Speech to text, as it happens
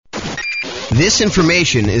This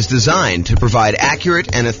information is designed to provide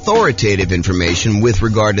accurate and authoritative information with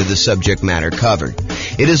regard to the subject matter covered.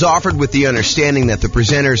 It is offered with the understanding that the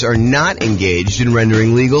presenters are not engaged in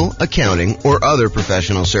rendering legal, accounting, or other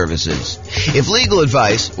professional services. If legal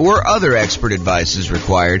advice or other expert advice is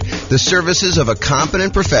required, the services of a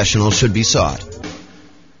competent professional should be sought.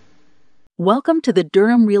 Welcome to the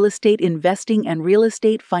Durham Real Estate Investing and Real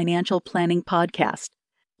Estate Financial Planning Podcast.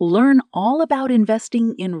 Learn all about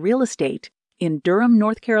investing in real estate in Durham,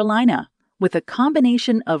 North Carolina, with a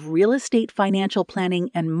combination of real estate financial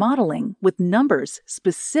planning and modeling with numbers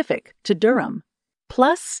specific to Durham,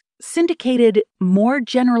 plus syndicated, more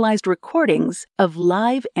generalized recordings of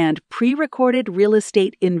live and pre-recorded real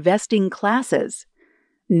estate investing classes.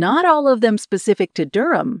 Not all of them specific to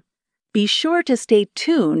Durham. Be sure to stay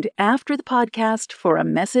tuned after the podcast for a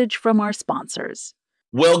message from our sponsors.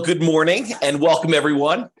 Well, good morning and welcome,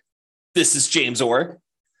 everyone. This is James Orr,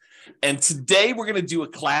 and today we're going to do a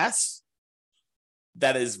class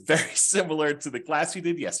that is very similar to the class we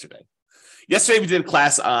did yesterday. Yesterday, we did a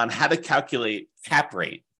class on how to calculate cap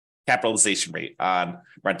rate, capitalization rate on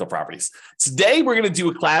rental properties. Today, we're going to do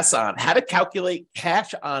a class on how to calculate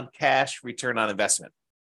cash-on-cash return on investment.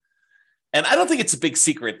 And I don't think it's a big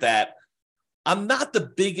secret that I'm not the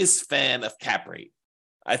biggest fan of cap rate.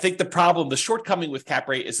 I think the shortcoming with cap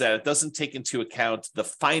rate is that it doesn't take into account the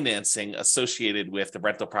financing associated with the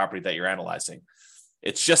rental property that you're analyzing.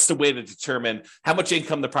 It's just a way to determine how much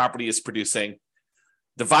income the property is producing,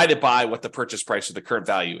 divided by what the purchase price or the current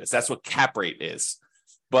value is. That's what cap rate is.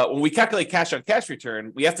 But when we calculate cash on cash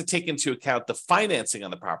return, we have to take into account the financing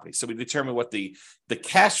on the property. So we determine what the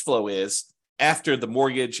cash flow is after the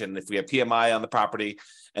mortgage and if we have PMI on the property.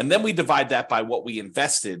 And then we divide that by what we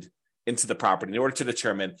invested into the property in order to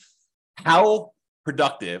determine how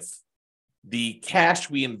productive the cash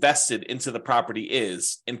we invested into the property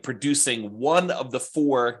is in producing one of the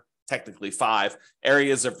four, technically five,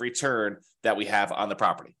 areas of return that we have on the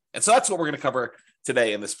property. And so that's what we're going to cover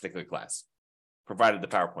today in this particular class, provided the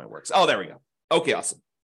PowerPoint works. Oh, there we go. Okay, awesome.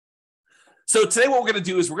 So today what we're going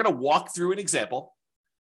to do is we're going to walk through an example,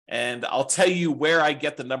 and I'll tell you where I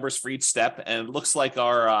get the numbers for each step. And it looks like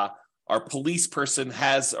our police person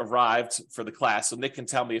has arrived for the class, so Nick can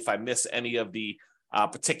tell me if I miss any of the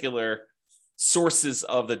particular sources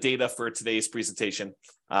of the data for today's presentation.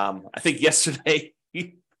 I think yesterday,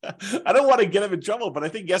 I don't want to get him in trouble, but I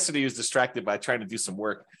think yesterday he was distracted by trying to do some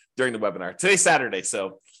work during the webinar. Today's Saturday,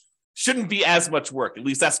 so shouldn't be as much work. At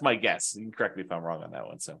least that's my guess. You can correct me if I'm wrong on that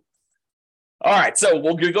one. So, all right, so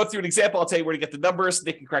we're going to go through an example. I'll tell you where to get the numbers.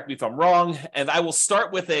 Nick can correct me if I'm wrong. And I will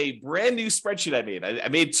start with a brand new spreadsheet I made. I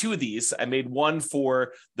made two of these. I made one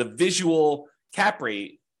for the visual cap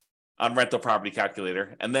rate on rental property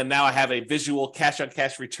calculator. And then now I have a visual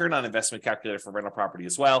cash-on-cash return on investment calculator for rental property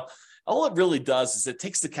as well. All it really does is it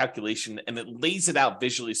takes the calculation and it lays it out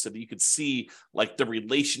visually so that you can see like the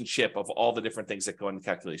relationship of all the different things that go in the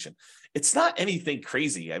calculation. It's not anything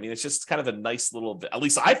crazy. I mean, it's just kind of a nice little, at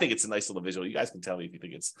least I think it's a nice little visual. You guys can tell me if you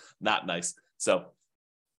think it's not nice. So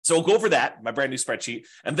we'll go over that, my brand new spreadsheet.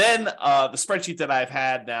 And then the spreadsheet that I've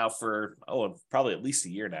had now for, probably at least a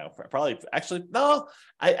year now.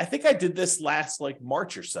 I think I did this last like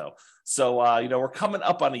March or so. So, we're coming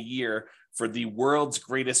up on a year for the world's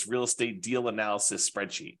greatest real estate deal analysis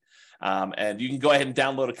spreadsheet. And you can go ahead and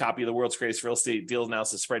download a copy of the world's greatest real estate deal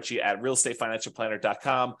analysis spreadsheet at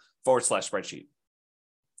realestatefinancialplanner.com/spreadsheet.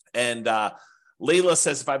 And Layla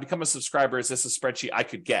says, if I become a subscriber, is this a spreadsheet I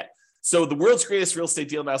could get? So the world's greatest real estate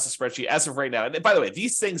deal analysis spreadsheet, as of right now, and by the way,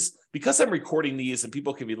 these things, because I'm recording these and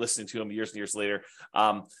people can be listening to them years and years later,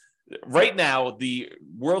 right now, the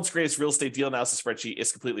world's greatest real estate deal analysis spreadsheet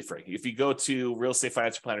is completely free. If you go to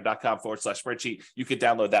realestatefinancialplanner.com/spreadsheet, you can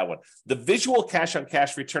download that one. The visual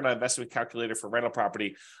cash-on-cash return on investment calculator for rental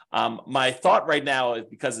property, my thought right now,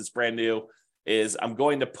 because it's brand new, is I'm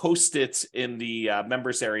going to post it in the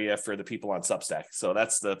members area for the people on Substack. So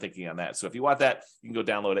that's the thinking on that. So if you want that, you can go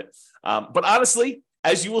download it. But honestly,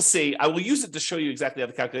 as you will see, I will use it to show you exactly how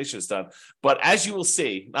the calculation is done. But as you will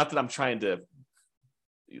see, not that I'm trying to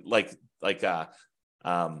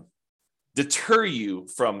deter you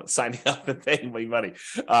from signing up and paying me money.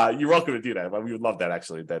 You're welcome to do that. We would love that,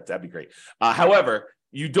 actually. That'd be great. However,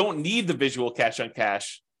 you don't need the visual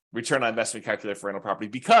cash-on-cash return on investment calculator for rental property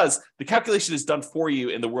because the calculation is done for you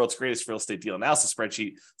in the world's greatest real estate deal analysis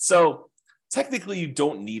spreadsheet. So technically you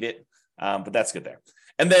don't need it, but that's good there.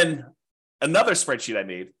 And then another spreadsheet I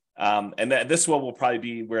made, and this one will probably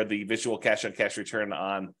be where the visual cash-on-cash return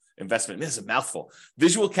on investment. This is a mouthful.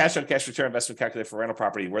 Visual cash on cash return investment calculator for rental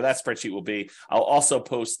property, where that spreadsheet will be. I'll also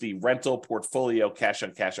post the rental portfolio cash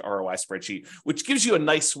on cash ROI spreadsheet, which gives you a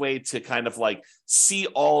nice way to kind of like see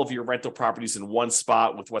all of your rental properties in one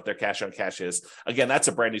spot with what their cash on cash is. Again, that's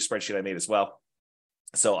a brand new spreadsheet I made as well.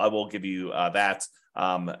 So I will give you that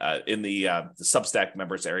in the Substack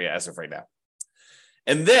members area as of right now.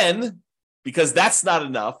 And then, because that's not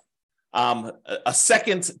enough, a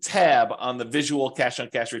second tab on the visual cash on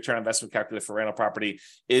cash return on investment calculator for rental property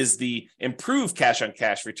is the improved cash on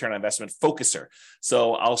cash return on investment focuser.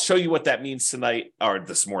 So I'll show you what that means tonight, or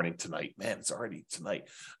this morning tonight. Man, it's already tonight.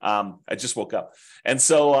 I just woke up. And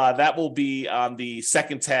so that will be on the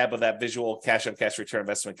second tab of that visual cash on cash return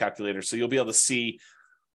investment calculator. So you'll be able to see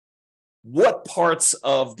what parts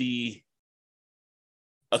of the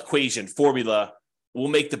equation formula will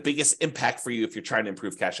make the biggest impact for you if you're trying to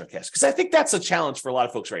improve cash on cash. Because I think that's a challenge for a lot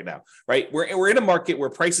of folks right now, right? We're in a market where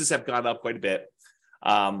prices have gone up quite a bit.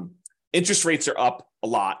 Interest rates are up a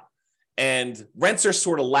lot, and rents are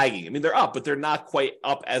sort of lagging. I mean, they're up, but they're not quite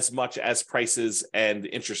up as much as prices and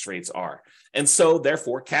interest rates are. And so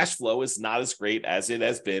therefore, cash flow is not as great as it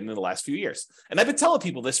has been in the last few years. And I've been telling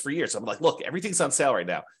people this for years. I'm like, look, everything's on sale right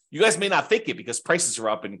now. You guys may not think it because prices are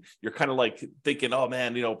up and you're kind of like thinking, oh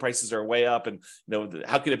man, prices are way up and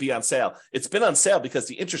how could it be on sale? It's been on sale because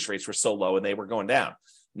the interest rates were so low and they were going down.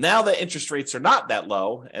 Now that interest rates are not that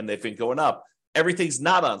low and they've been going up, everything's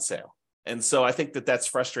not on sale. And so I think that that's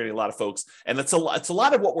frustrating a lot of folks. And it's a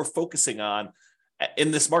lot of what we're focusing on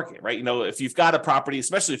in this market, right? If you've got a property,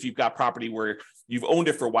 especially if you've got property where you've owned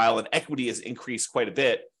it for a while and equity has increased quite a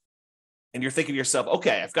bit, and you're thinking to yourself,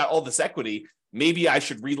 okay, I've got all this equity, maybe I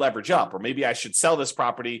should re-leverage up, or maybe I should sell this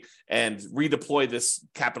property and redeploy this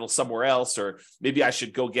capital somewhere else, or maybe I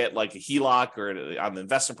should go get like a HELOC or on the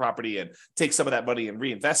investment property and take some of that money and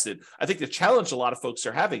reinvest it. I think the challenge a lot of folks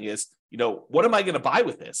are having is, what am I going to buy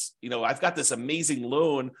with this? I've got this amazing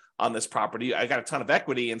loan on this property. I got a ton of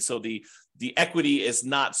equity. And so the equity is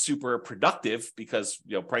not super productive because,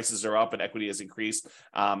 prices are up and equity has increased.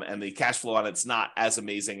 And the cash flow on it's not as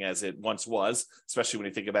amazing as it once was, especially when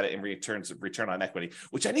you think about it in return on equity,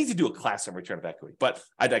 which I need to do a class on return of equity, but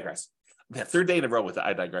I digress. Third day in a row with the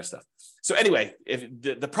I digress stuff. So anyway, if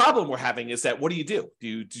the problem we're having is that what do? Do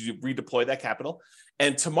you redeploy that capital?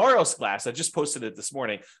 And tomorrow's class, I just posted it this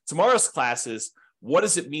morning. Tomorrow's class is what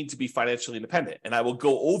does it mean to be financially independent? And I will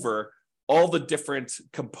go over all the different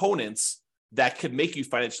components that could make you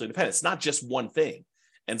financially independent. It's not just one thing.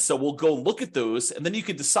 And so we'll go look at those, and then you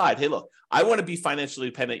can decide, hey, look, I want to be financially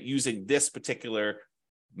independent using this particular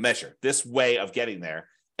measure, this way of getting there.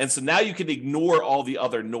 And so now you can ignore all the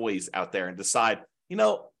other noise out there and decide,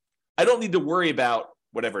 I don't need to worry about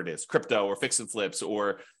whatever it is, crypto or fix and flips,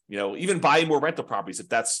 or, even buying more rental properties. If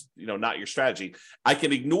that's, not your strategy, I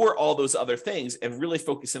can ignore all those other things and really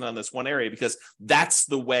focus in on this one area, because that's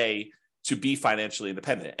the way to be financially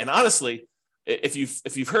independent. And honestly, if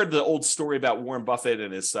you've heard the old story about Warren Buffett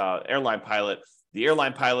and his airline pilot, the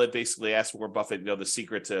airline pilot basically asked Warren Buffett, the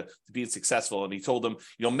secret to being successful. And he told him,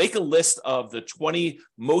 make a list of the 20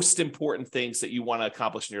 most important things that you want to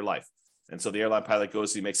accomplish in your life. And so the airline pilot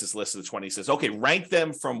goes, he makes this list of the 20, he says, okay, rank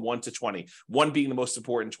them from 1 to 20, 1 being the most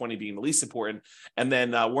important, 20 being the least important. And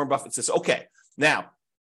then Warren Buffett says, okay, now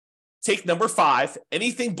take number 5,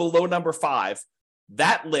 anything below number 5,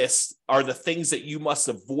 that list are the things that you must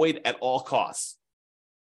avoid at all costs,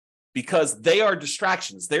 because they are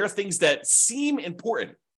distractions. They are things that seem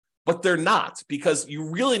important, but they're not, because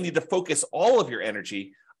you really need to focus all of your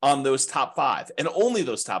energy on those top 5 and only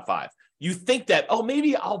those top 5. You think that, oh,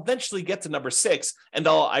 maybe I'll eventually get to number 6 and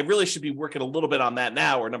I really should be working a little bit on that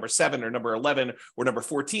now, or number 7 or number 11 or number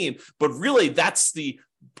 14. But really, that's the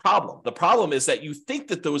problem. The problem is that you think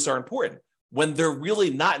that those are important when they're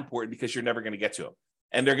really not important, because you're never going to get to them.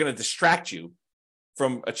 And they're going to distract you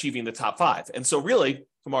from achieving the top 5. And so really,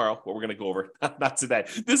 tomorrow, what we're going to go over, not today,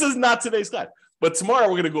 this is not today's class, but tomorrow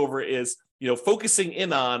we're going to go over is, focusing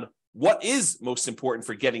in on what is most important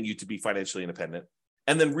for getting you to be financially independent.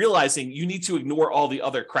 And then realizing you need to ignore all the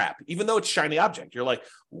other crap, even though it's shiny object. You're like,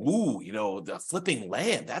 ooh, the flipping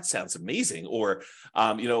land, that sounds amazing. Or,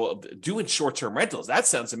 doing short-term rentals, that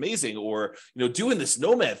sounds amazing. Or, doing this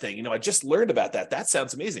nomad thing, I just learned about that. That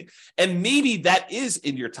sounds amazing. And maybe that is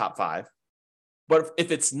in your top 5. But if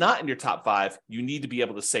it's not in your top 5, you need to be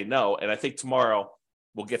able to say no. And I think tomorrow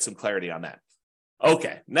we'll get some clarity on that.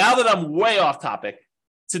 Okay, now that I'm way off topic,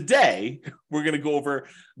 today, we're going to go over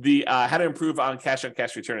the how to improve on cash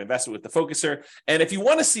return investment with the focuser. And if you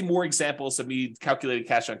want to see more examples of me calculating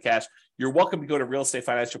cash on cash, you're welcome to go to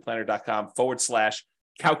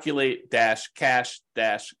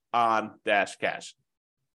realestatefinancialplanner.com/calculate-cash-on-cash.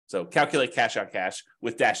 So calculate cash on cash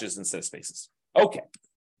with dashes instead of spaces. Okay.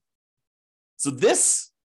 So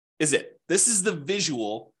this is it. This is the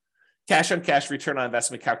visual cash on cash return on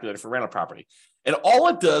investment calculator for rental property. And all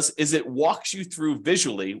it does is it walks you through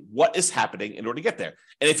visually what is happening in order to get there.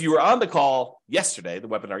 And if you were on the call yesterday, the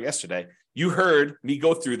webinar yesterday, you heard me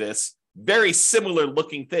go through this very similar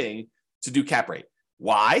looking thing to do cap rate.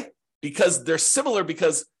 Why? Because they're similar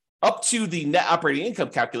because up to the net operating income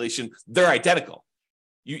calculation, they're identical.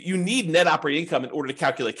 You need net operating income in order to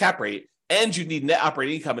calculate cap rate, and you need net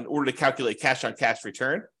operating income in order to calculate cash on cash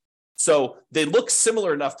return. So they look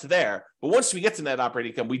similar enough to there, but once we get to net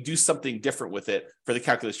operating income, we do something different with it for the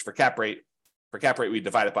calculation for cap rate. For cap rate, we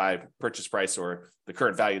divide it by purchase price or the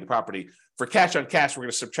current value of the property. For cash on cash, we're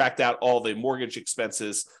going to subtract out all the mortgage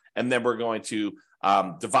expenses, and then we're going to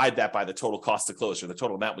divide that by the total cost to close, or the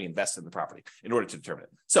total amount we invest in the property in order to determine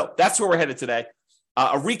it. So that's where we're headed today.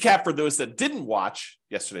 A recap for those that didn't watch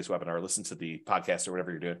yesterday's webinar, or listen to the podcast or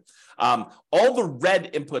whatever you're doing. All the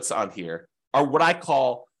red inputs on here are what I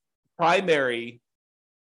call primary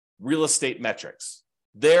real estate metrics.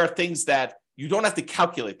 They are things that you don't have to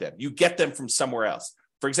calculate them. You get them from somewhere else.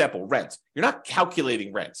 For example, rent. You're not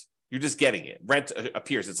calculating rent. You're just getting it. Rent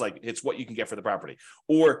appears. It's what you can get for the property.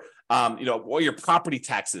 Or, what your property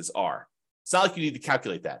taxes are. It's not like you need to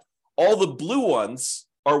calculate that. All the blue ones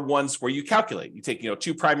are ones where you calculate. You take,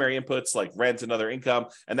 two primary inputs like rent and other income,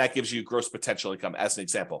 and that gives you gross potential income as an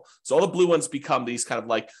example. So all the blue ones become these kind of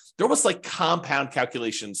like, they're almost like compound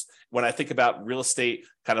calculations when I think about real estate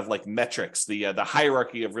kind of like metrics, the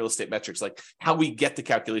hierarchy of real estate metrics, like how we get the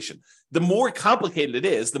calculation. The more complicated it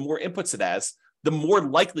is, the more inputs it has, the more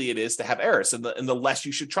likely it is to have errors, and the less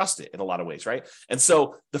you should trust it in a lot of ways, right? And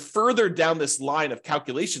so the further down this line of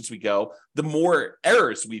calculations we go, the more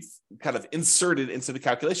errors we've kind of inserted into the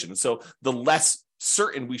calculation. And so the less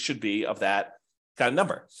certain we should be of that kind of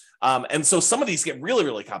number. And so some of these get really,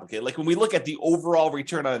 really complicated. Like when we look at the overall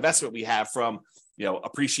return on investment we have from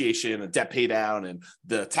appreciation and debt pay down and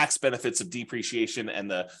the tax benefits of depreciation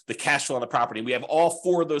and the cash flow on the property. We have all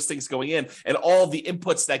four of those things going in, and all the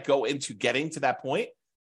inputs that go into getting to that point.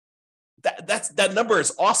 That number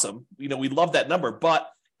is awesome. We love that number, but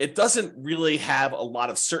it doesn't really have a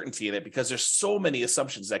lot of certainty in it because there's so many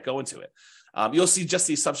assumptions that go into it. You'll see just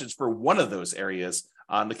the assumptions for one of those areas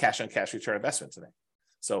on the cash on cash return investment today.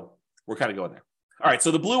 So we're kind of going there. All right.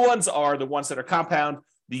 So the blue ones are the ones that are compound.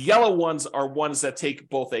 The yellow ones are ones that take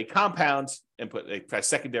both a compound input, a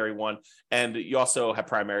secondary one, and you also have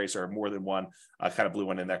primaries or more than one kind of blue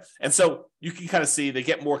one in there. And so you can kind of see they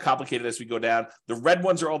get more complicated as we go down. The red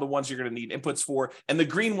ones are all the ones you're going to need inputs for, and the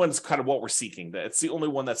green one's kind of what we're seeking. It's the only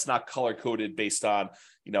one that's not color coded based on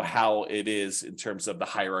how it is in terms of the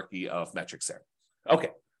hierarchy of metrics there.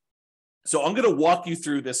 Okay, so I'm going to walk you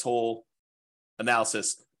through this whole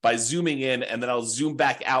analysis by zooming in, and then I'll zoom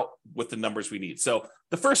back out with the numbers we need. So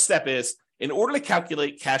the first step is, in order to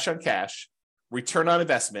calculate cash on cash, return on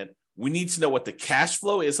investment, we need to know what the cash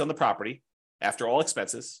flow is on the property after all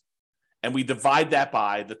expenses, and we divide that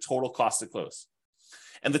by the total cost to close.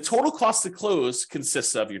 And the total cost to close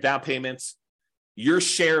consists of your down payments, your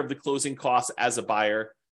share of the closing costs as a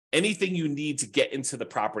buyer, anything you need to get into the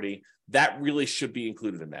property, that really should be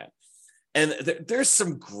included in that. And there's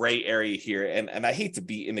some gray area here, and I hate to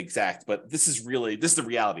be inexact, but this is the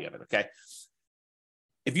reality of it, okay?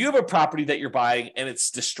 If you have a property that you're buying and it's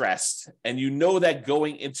distressed, and you know that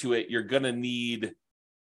going into it, you're going to need,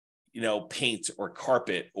 paint or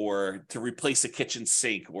carpet or to replace a kitchen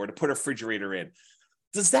sink or to put a refrigerator in,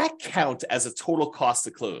 does that count as a total cost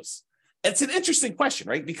to close? And it's an interesting question,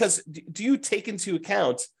 right? Because do you take into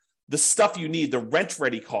account the stuff you need, the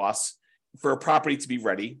rent-ready costs, for a property to be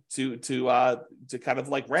ready to kind of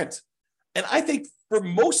like rent? And I think for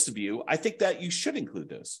most of you, I think that you should include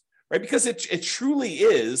those, right? Because it truly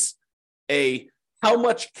is how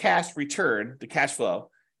much cash return, the cash flow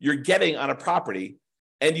you're getting on a property,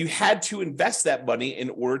 and you had to invest that money in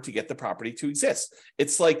order to get the property to exist.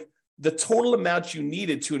 It's like the total amount you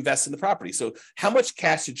needed to invest in the property. So how much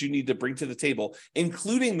cash did you need to bring to the table,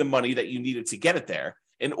 including the money that you needed to get it there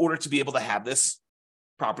in order to be able to have this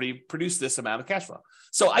property produce this amount of cash flow?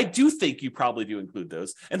 So I do think you probably do include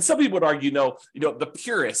those. And some people would argue, the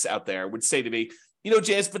purists out there would say to me,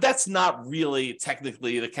 James, but that's not really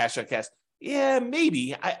technically the cash on cash. Yeah,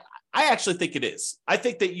 maybe. I actually think it is. I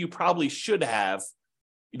think that you probably should have,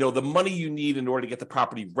 the money you need in order to get the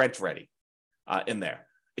property rent ready in there.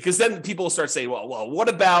 Because then people will start saying, well, what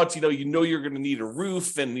about, you're going to need a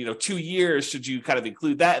roof and, 2 years, should you kind of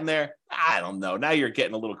include that in there? I don't know. Now you're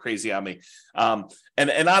getting a little crazy on me.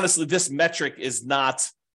 And honestly, this metric is not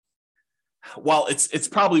while it's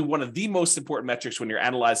probably one of the most important metrics when you're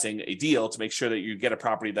analyzing a deal to make sure that you get a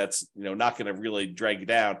property that's not going to really drag you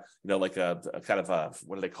down, like a kind of a,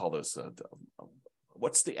 what do they call those?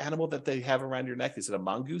 What's the animal that they have around your neck? Is it a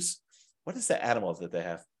mongoose? What is the animal that they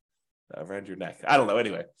have around your neck? I don't know.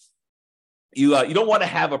 Anyway, you don't want to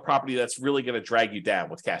have a property that's really going to drag you down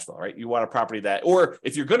with cash flow, right? You want a property that, or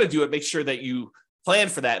if you're going to do it, make sure that you plan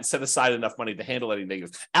for that and set aside enough money to handle any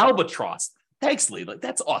negatives. Albatross. Thanks, Lee. Like,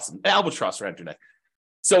 that's awesome. Albatross around your neck.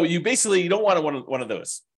 So you don't want one of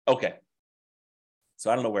those. Okay.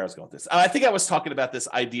 So I don't know where I was going with this. I think I was talking about this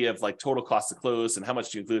idea of like total cost to close and how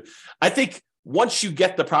much to include. I think once you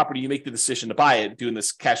get the property, you make the decision to buy it, doing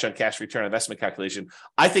this cash on cash return on investment calculation.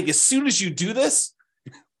 I think as soon as you do this,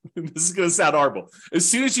 this is going to sound horrible. As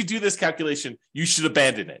soon as you do this calculation, you should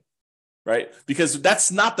abandon it, right? Because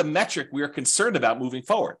that's not the metric we are concerned about moving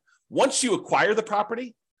forward. Once you acquire the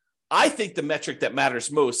property, I think the metric that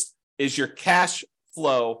matters most is your cash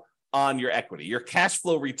flow on your equity, your cash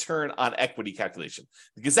flow return on equity calculation,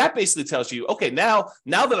 because that basically tells you, okay, now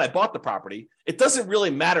that I bought the property, it doesn't really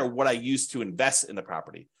matter what I use to invest in the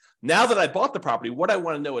property. Now that I bought the property, what I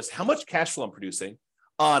want to know is how much cash flow I'm producing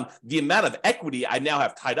on the amount of equity I now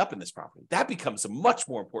have tied up in this property. That becomes a much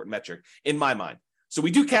more important metric in my mind. So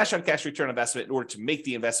we do cash on cash return on investment in order to make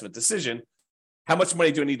the investment decision. How much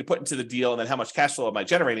money do I need to put into the deal? And then how much cash flow am I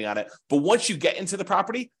generating on it? But once you get into the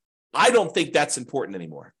property, I don't think that's important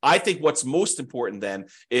anymore. I think what's most important then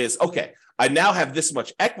is, okay, I now have this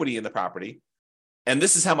much equity in the property, and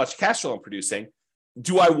this is how much cash flow I'm producing.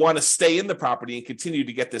 Do I want to stay in the property and continue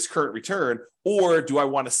to get this current return? Or do I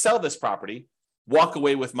want to sell this property, walk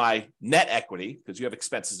away with my net equity, because you have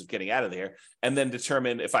expenses of getting out of there, and then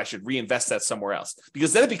determine if I should reinvest that somewhere else?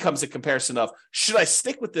 Because then it becomes a comparison of, should I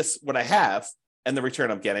stick with this, what I have, and the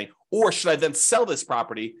return I'm getting, or should I then sell this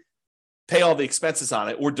property, pay all the expenses on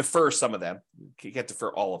it, or defer some of them? You can't defer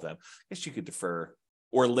all of them. I guess you could defer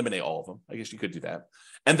or eliminate all of them. I guess you could do that.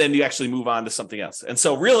 And then you actually move on to something else. And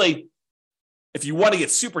so really, if you want to get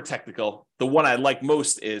super technical, the one I like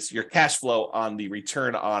most is your cash flow on the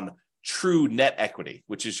return on true net equity,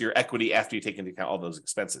 which is your equity after you take into account all those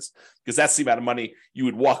expenses, because that's the amount of money you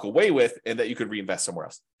would walk away with and that you could reinvest somewhere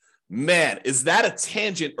else. Man, is that a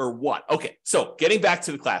tangent or what? Okay, so getting back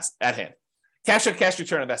to the class at hand, cash on cash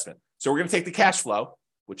return on investment. So we're going to take the cash flow,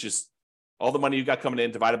 which is all the money you got coming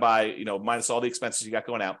in, divided by, minus all the expenses you got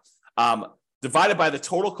going out, divided by the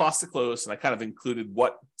total cost to close. And I kind of included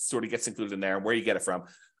what sort of gets included in there and where you get it from.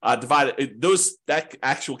 That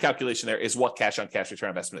actual calculation there is what cash on cash return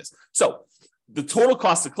on investment is. So the total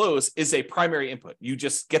cost to close is a primary input. You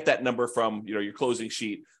just get that number from, your closing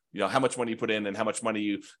sheet, how much money you put in and how much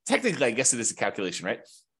money technically, I guess it is a calculation, right?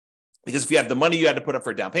 Because if you have the money you had to put up for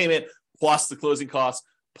a down payment, plus the closing costs,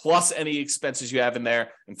 plus any expenses you have in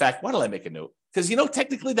there. In fact, why don't I make a note? Because,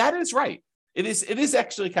 technically that is right. It is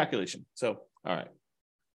actually a calculation. So, all right.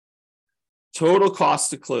 Total cost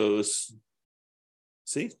to close.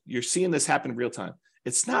 See, you're seeing this happen in real time.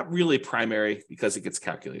 It's not really primary because it gets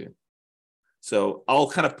calculated. So I'll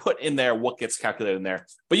kind of put in there what gets calculated in there,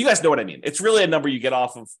 but you guys know what I mean. It's really a number you get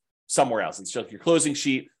off of somewhere else. It's just your closing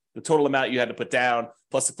sheet, the total amount you had to put down,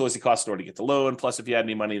 plus the closing costs in order to get the loan, plus if you had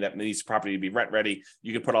any money that needs the property to be rent ready,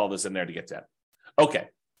 you can put all this in there to get that. Okay.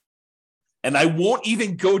 And I won't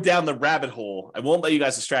even go down the rabbit hole. I won't let you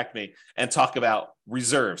guys distract me and talk about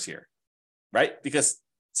reserves here, right? Because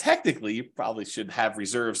technically, you probably should have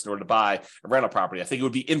reserves in order to buy a rental property. I think it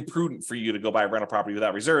would be imprudent for you to go buy a rental property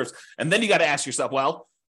without reserves. And then you got to ask yourself, well,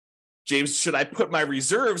 James, should I put my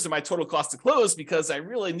reserves in my total cost to close? Because I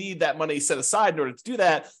really need that money set aside in order to do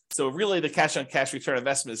that. So really the cash on cash return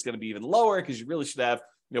investment is going to be even lower because you really should have,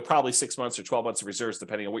 probably 6 months or 12 months of reserves,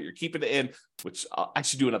 depending on what you're keeping it in, which I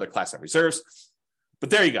should do another class on reserves. But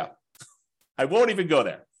there you go. I won't even go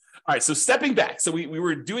there. All right, so stepping back. So we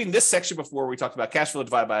were doing this section before. We talked about cash flow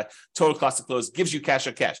divided by total cost to close gives you cash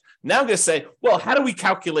on cash. Now I'm going to say, well, how do we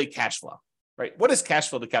calculate cash flow, right? What does cash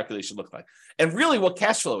flow, the calculation look like? And really what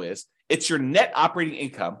cash flow is, it's your net operating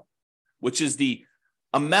income, which is the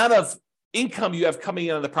amount of income you have coming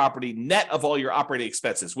in on the property, net of all your operating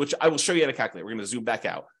expenses, which I will show you how to calculate. We're going to zoom back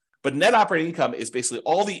out. But net operating income is basically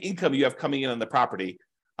all the income you have coming in on the property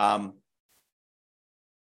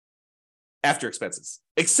after expenses,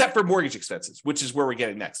 except for mortgage expenses, which is where we're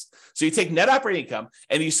getting next. So you take net operating income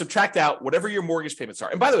and you subtract out whatever your mortgage payments are.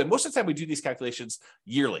 And by the way, most of the time we do these calculations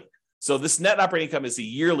yearly. So this net operating income is the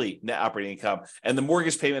yearly net operating income, and the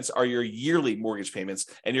mortgage payments are your yearly mortgage payments,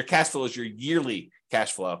 and your cash flow is your yearly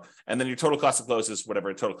cash flow. And then your total cost of close is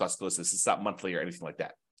whatever total cost of close is. It's not monthly or anything like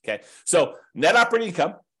that. Okay. So net operating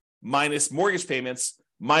income minus mortgage payments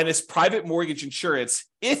minus private mortgage insurance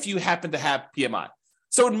if you happen to have PMI.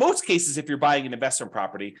 So in most cases, if you're buying an investment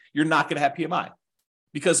property, you're not going to have PMI,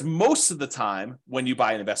 because most of the time when you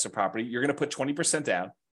buy an investment property, you're going to put 20%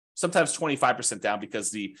 down, sometimes 25% down,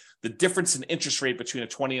 because the difference in interest rate between a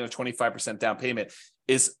 20 and a 25% down payment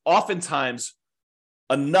is oftentimes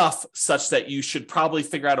enough such that you should probably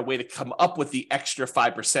figure out a way to come up with the extra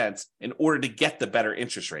 5% in order to get the better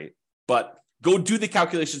interest rate. But go do the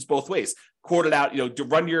calculations both ways. Quote it out, to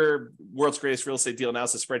run your world's greatest real estate deal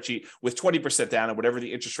analysis spreadsheet with 20% down and whatever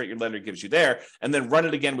the interest rate your lender gives you there, and then run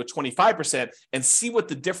it again with 25% and see what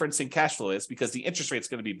the difference in cash flow is, because the interest rate is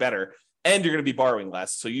going to be better and you're going to be borrowing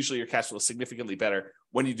less. So usually your cash flow is significantly better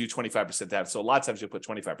when you do 25% down. So a lot of times you'll put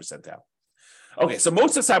 25% down. Okay, so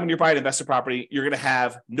most of the time when you're buying investor property, you're going to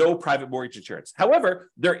have no private mortgage insurance. However,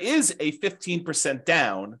 there is a 15%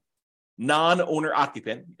 down non-owner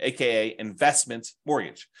occupant, aka investment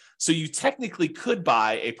mortgage. So you technically could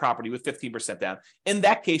buy a property with 15% down. In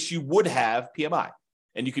that case, you would have PMI.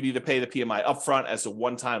 And you could either pay the PMI upfront as a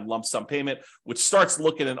one-time lump sum payment, which starts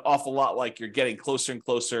looking an awful lot like you're getting closer and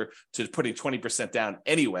closer to putting 20% down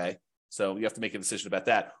anyway. So you have to make a decision about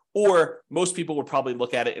that. Or most people would probably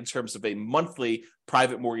look at it in terms of a monthly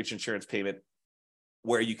private mortgage insurance payment,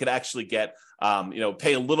 where you could actually get,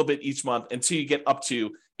 pay a little bit each month until you get up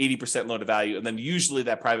to 80% loan to value. And then usually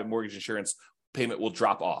that private mortgage insurance payment will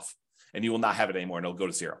drop off and you will not have it anymore and it'll go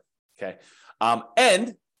to zero. Okay.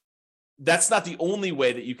 And that's not the only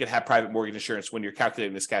way that you can have private mortgage insurance when you're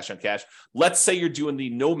calculating this cash on cash. Let's say you're doing the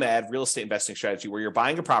nomad real estate investing strategy where you're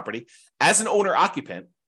buying a property as an owner occupant.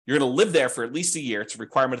 You're going to live there for at least a year. It's a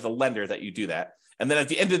requirement of the lender that you do that. And then at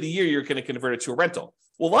the end of the year, you're going to convert it to a rental.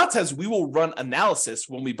 Well, a lot of times we will run analysis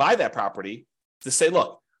when we buy that property to say,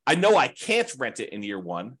 look, I know I can't rent it in year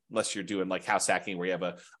one, unless you're doing like house hacking where you have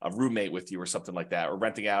a roommate with you or something like that, or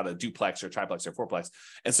renting out a duplex or triplex or fourplex.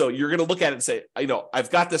 And so you're going to look at it and say, I've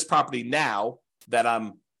got this property now that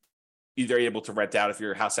I'm either able to rent out if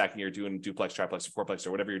you're house hacking or doing duplex, triplex, or fourplex,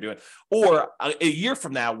 or whatever you're doing. Or a year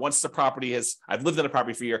from now, once the property I've lived in a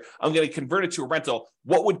property for a year, I'm going to convert it to a rental.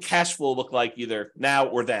 What would cash flow look like either now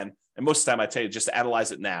or then? And most of the time I tell you just to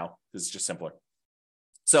analyze it now, because it's just simpler.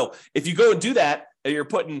 So if you go and do that, and you're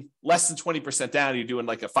putting less than 20% down, you're doing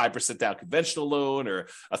like a 5% down conventional loan, or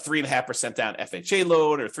a 3.5% down FHA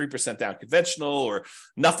loan, or 3% down conventional, or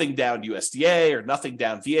nothing down USDA, or nothing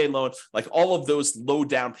down VA loan, like all of those low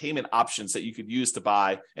down payment options that you could use to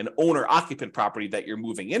buy an owner occupant property that you're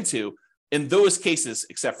moving into. In those cases,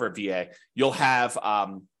 except for VA, you'll have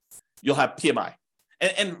PMI.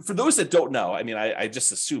 And for those that don't know, I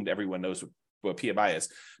just assumed everyone knows what PMI is.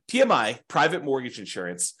 PMI, private mortgage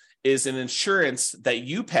insurance, is an insurance that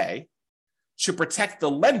you pay to protect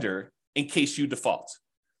the lender in case you default.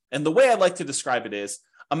 And the way I like to describe it is,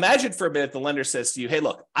 imagine for a minute the lender says to you, hey,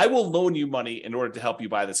 look, I will loan you money in order to help you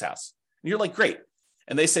buy this house. And you're like, great.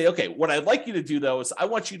 And they say, okay, what I'd like you to do, though, is I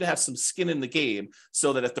want you to have some skin in the game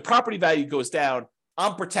so that if the property value goes down,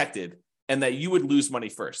 I'm protected, and that you would lose money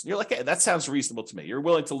first. And you're like, hey, that sounds reasonable to me. You're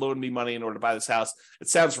willing to loan me money in order to buy this house. It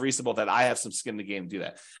sounds reasonable that I have some skin in the game to do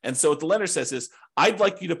that. And so what the lender says is, I'd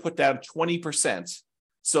like you to put down 20%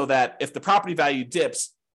 so that if the property value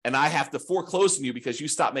dips and I have to foreclose on you because you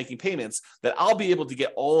stop making payments, that I'll be able to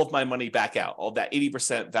get all of my money back out, all that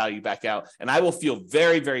 80% value back out. And I will feel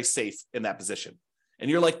very, very safe in that position. And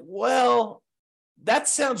you're like, well, that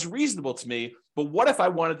sounds reasonable to me, but what if I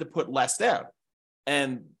wanted to put less down?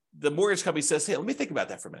 And the mortgage company says, hey, let me think about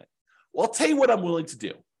that for a minute. Well, I'll tell you what I'm willing to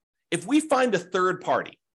do. If we find a third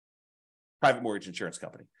party, private mortgage insurance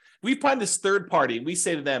company, we find this third party and we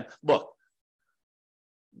say to them, look,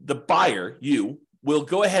 the buyer, you, will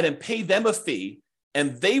go ahead and pay them a fee,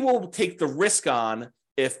 and they will take the risk on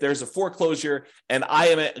if there's a foreclosure and I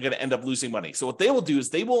am going to end up losing money. So what they will do is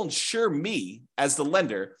they will insure me as the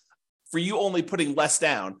lender for you only putting less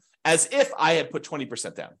down, as if I had put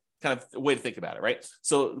 20% down. Kind of a way to think about it, right?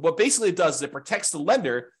 So what basically it does is it protects the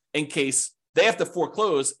lender in case they have to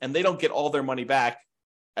foreclose and they don't get all their money back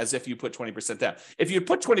as if you put 20% down. If you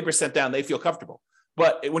put 20% down, they feel comfortable.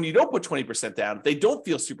 But when you don't put 20% down, they don't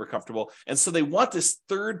feel super comfortable. And so they want this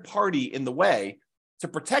third party in the way to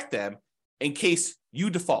protect them in case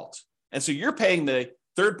you default. And so you're paying the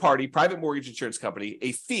third party private mortgage insurance company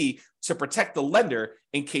a fee to protect the lender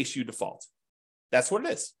in case you default. That's what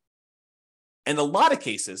it is. In a lot of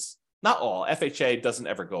cases, not all, FHA doesn't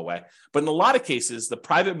ever go away, but in a lot of cases, the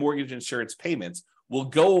private mortgage insurance payments will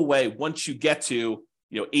go away once you get to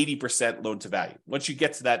 80% loan to value. Once you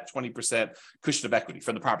get to that 20% cushion of equity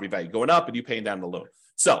from the property value going up and you paying down the loan.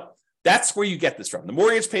 So That's where you get this from. The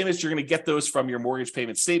mortgage payments, you're going to get those from your mortgage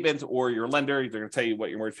payment statement or your lender. They're going to tell you what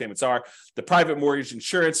your mortgage payments are. The private mortgage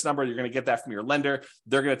insurance number, you're going to get that from your lender.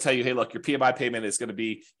 They're going to tell you, hey, look, your PMI payment is going to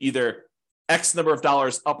be either X number of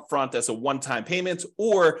dollars upfront as a one-time payment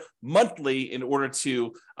or monthly in order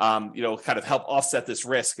to, kind of help offset this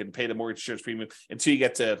risk and pay the mortgage insurance premium until you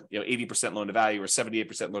get to, 80% loan to value or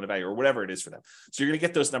 78% loan to value or whatever it is for them. So you're going to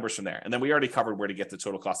get those numbers from there. And then we already covered where to get the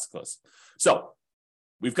total cost to close. So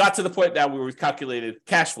we've got to the point now where we've calculated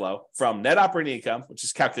cash flow from net operating income, which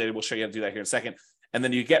is calculated. We'll show you how to do that here in a second. And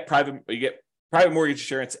then you get private mortgage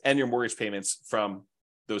insurance and your mortgage payments from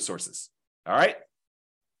those sources. All right.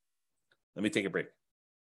 Let me take a break.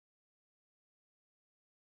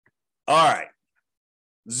 All right.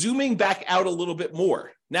 Zooming back out a little bit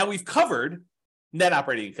more. Now we've covered net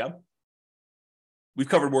operating income. We've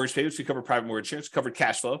covered mortgage payments. We covered private mortgage insurance, covered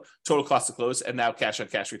cash flow, total cost to close, and now cash on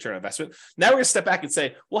cash return on investment. Now we're going to step back and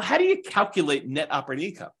say, well, how do you calculate net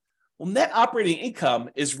operating income? Well, net operating income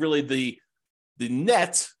is really the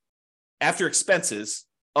net after expenses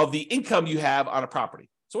of the income you have on a property.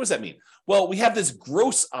 So what does that mean? Well, we have this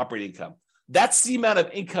gross operating income. That's the amount of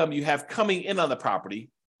income you have coming in on the property,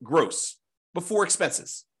 gross, before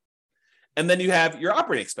expenses. And then you have your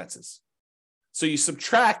operating expenses. So you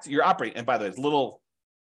subtract your operating, and by the way, little,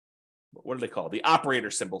 what do they call it? The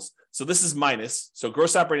operator symbols. So this is minus. So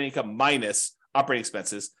gross operating income minus operating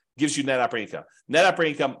expenses gives you net operating income. Net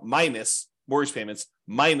operating income minus mortgage payments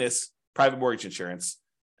minus private mortgage insurance,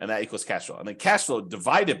 and that equals cash flow. And then cash flow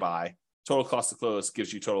divided by total cost to close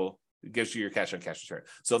gives you your cash on cash return.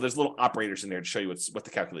 So there's little operators in there to show you what the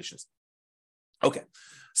calculation is. Okay.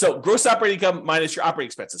 So gross operating income minus your operating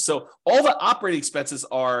expenses. So all the operating expenses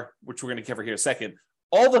are, which we're going to cover here in a second,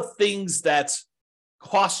 all the things that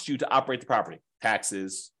cost you to operate the property: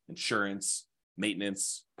 taxes, insurance,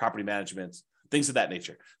 maintenance, property management, things of that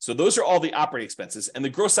nature. So those are all the operating expenses. And the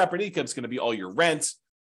gross operating income is going to be all your rent,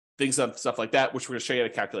 stuff like that, which we're going to show you how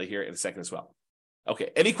to calculate here in a second as well.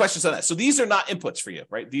 Okay, any questions on that? So these are not inputs for you,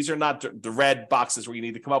 right? These are not the red boxes where you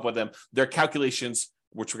need to come up with them. They're calculations,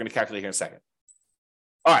 which we're going to calculate here in a second.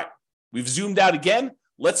 All right, we've zoomed out again.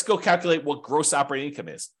 Let's go calculate what gross operating income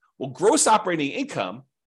is. Well, gross operating income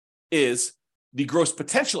is the gross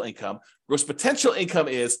potential income. Gross potential income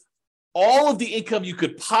is all of the income you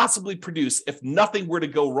could possibly produce if nothing were to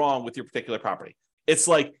go wrong with your particular property. It's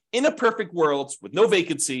like, in a perfect world with no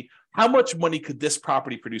vacancy, how much money could this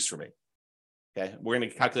property produce for me? Okay, we're going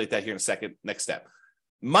to calculate that here in a second. Next step.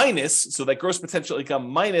 Minus, so that gross potential income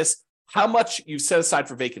minus how much you've set aside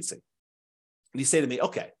for vacancy. And you say to me,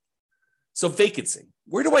 okay, so vacancy,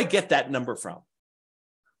 where do I get that number from?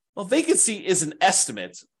 Well, vacancy is an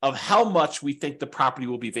estimate of how much we think the property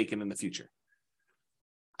will be vacant in the future.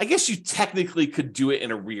 I guess you technically could do it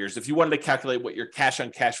in arrears. If you wanted to calculate what your cash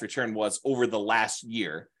on cash return was over the last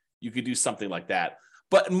year, you could do something like that.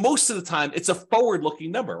 But most of the time, it's a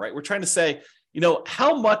forward-looking number, right? We're trying to say,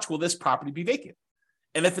 how much will this property be vacant?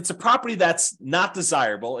 And if it's a property that's not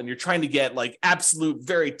desirable and you're trying to get like absolute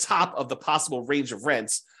very top of the possible range of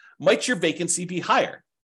rents, might your vacancy be higher?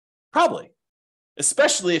 Probably,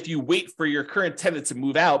 especially if you wait for your current tenant to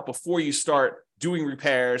move out before you start doing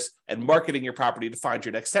repairs and marketing your property to find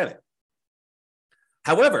your next tenant.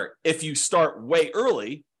 However, if you start way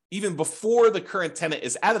early, even before the current tenant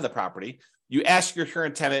is out of the property, you ask your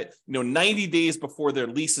current tenant, 90 days before their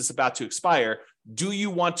lease is about to expire, do you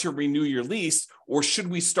want to renew your lease, or should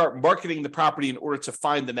we start marketing the property in order to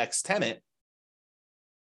find the next tenant?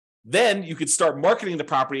 Then you could start marketing the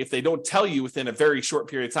property if they don't tell you within a very short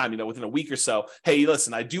period of time, within a week or so, hey,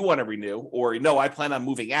 listen, I do want to renew, or no, I plan on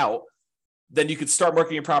moving out. Then you could start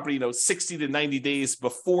marketing your property, 60 to 90 days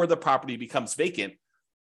before the property becomes vacant.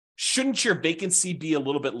 Shouldn't your vacancy be a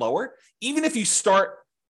little bit lower? Even if you start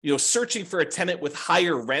searching for a tenant with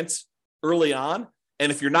higher rent early on,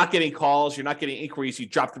 and if you're not getting calls, you're not getting inquiries, you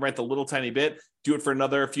drop the rent a little tiny bit, do it for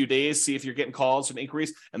another few days, see if you're getting calls and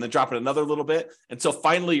inquiries, and then drop it another little bit until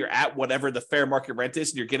finally you're at whatever the fair market rent is,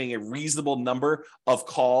 and you're getting a reasonable number of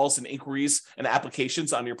calls and inquiries and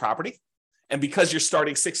applications on your property. And because you're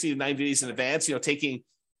starting 60 to 90 days in advance, taking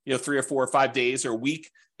 3 or 4 or 5 days or a week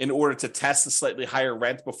in order to test the slightly higher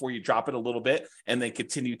rent before you drop it a little bit and then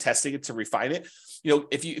continue testing it to refine it.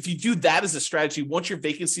 If you do that as a strategy, won't your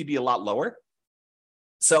vacancy be a lot lower?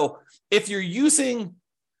 So if you're using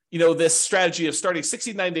this strategy of starting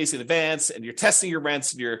 69 days in advance, and you're testing your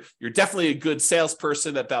rents, and you're definitely a good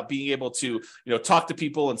salesperson about being able to, talk to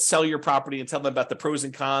people and sell your property and tell them about the pros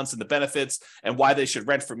and cons and the benefits and why they should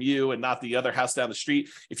rent from you and not the other house down the street.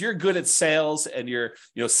 If you're good at sales and you're,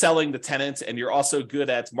 selling the tenant, and you're also good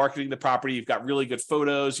at marketing the property, you've got really good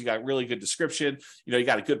photos, you got really good description, you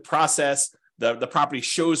got a good process. The property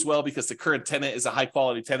shows well because the current tenant is a high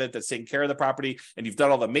quality tenant that's taking care of the property, and you've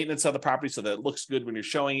done all the maintenance of the property so that it looks good when you're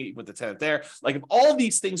showing it with the tenant there. Like, if all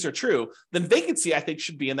these things are true, then vacancy, I think,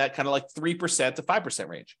 should be in that kind of like 3% to 5%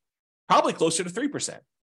 range, probably closer to 3%.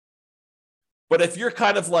 But if you're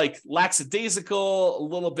kind of like lackadaisical, a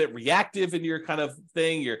little bit reactive in your kind of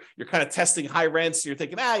thing, you're kind of testing high rents, you're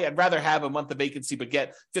thinking, I'd rather have a month of vacancy but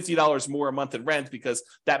get $50 more a month in rent because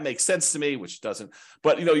that makes sense to me, which it doesn't.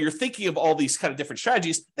 But you're thinking of all these kind of different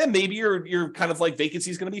strategies, then maybe you're kind of like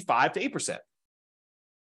vacancy is going to be 5 to 8%.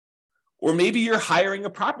 Or maybe you're hiring a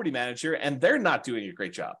property manager and they're not doing a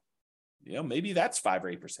great job. Maybe that's 5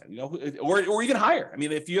 or 8%, or even higher. I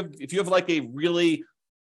mean, if you have like a really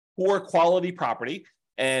poor quality property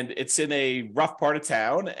and it's in a rough part of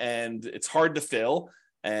town and it's hard to fill,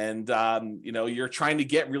 and you're trying to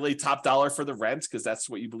get really top dollar for the rent because that's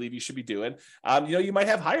what you believe you should be doing, you might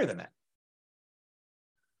have higher than that.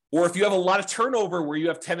 Or if you have a lot of turnover where you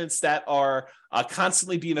have tenants that are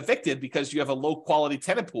constantly being evicted because you have a low quality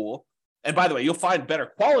tenant pool, and by the way, you'll find better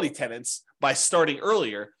quality tenants by starting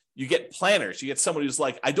earlier. You get planners. You get someone who's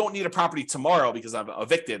like, I don't need a property tomorrow because I'm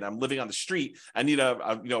evicted. I'm living on the street. I need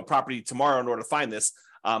a property tomorrow in order to find this.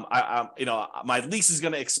 My lease is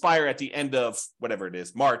going to expire at the end of whatever it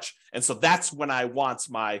is, March, and so that's when I want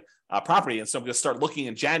my property. And so I'm going to start looking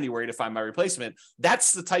in January to find my replacement.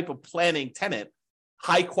 That's the type of planning tenant,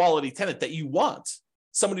 high quality tenant that you want.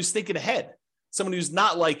 Someone who's thinking ahead. Someone who's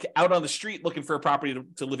not like out on the street looking for a property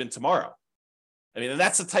to live in tomorrow. I mean, and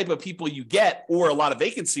that's the type of people you get, or a lot of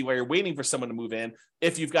vacancy where you're waiting for someone to move in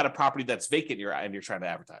if you've got a property that's vacant and you're trying to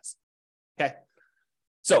advertise. Okay.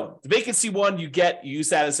 So the vacancy one you use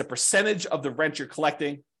that as a percentage of the rent you're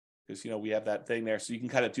collecting, because, we have that thing there. So you can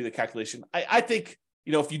kind of do the calculation. I think,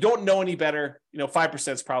 if you don't know any better,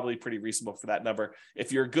 5% is probably pretty reasonable for that number.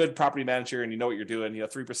 If you're a good property manager and you know what you're doing,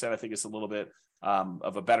 3% I think is a little bit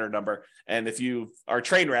of a better number. And if you are a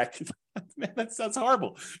train wreck, man, that sounds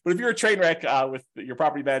horrible. But if you're a train wreck with your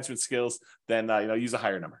property management skills, then use a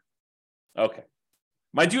higher number. Okay.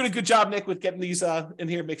 Am I doing a good job, Nick, with getting these in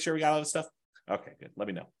here? Make sure we got all this stuff. Okay, good. Let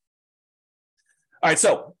me know. All right,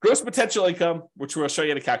 so gross potential income, which we'll show you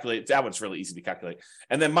how to calculate. That one's really easy to calculate.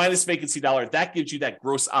 And then minus vacancy dollar, that gives you that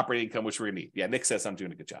gross operating income, which we're going to need. Yeah, Nick says I'm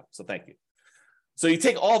doing a good job, so thank you. So you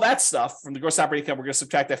take all that stuff from the gross operating income, we're going to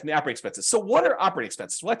subtract that from the operating expenses. So what are operating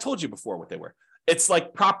expenses? Well, I told you before what they were. It's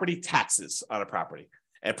like property taxes on a property,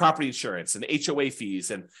 and property insurance and HOA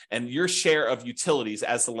fees and your share of utilities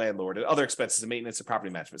as the landlord and other expenses and maintenance and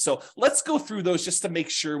property management. So let's go through those just to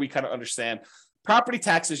make sure we kind of understand. Property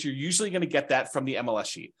taxes, you're usually going to get that from the MLS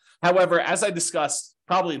sheet. However, as I discussed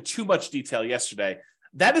probably in too much detail yesterday,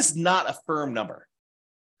 that is not a firm number.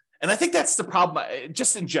 And I think that's the problem,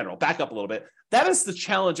 just in general, back up a little bit. That is the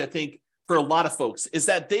challenge, I think, for a lot of folks, is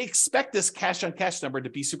that they expect this cash on cash number to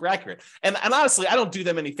be super accurate. And honestly, I don't do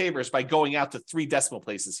them any favors by going out to 3 decimal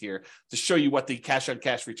places here to show you what the cash on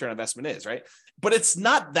cash return on investment is, right? But it's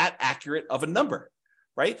not that accurate of a number,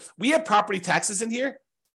 right? We have property taxes in here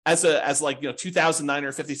as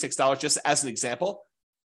 $2,956, just as an example.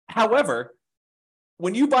 However,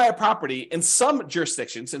 when you buy a property in some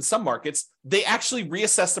jurisdictions, in some markets, they actually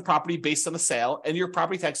reassess the property based on the sale, and your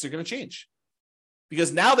property taxes are going to change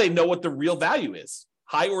because now they know what the real value is,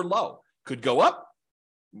 high or low. Could go up,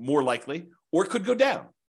 more likely, or it could go down,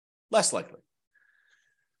 less likely.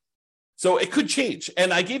 So it could change.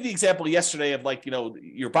 And I gave the example yesterday of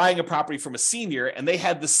you're buying a property from a senior and they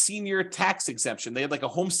had the senior tax exemption. They had like a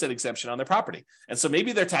homestead exemption on their property. And so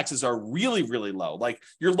maybe their taxes are really, really low. Like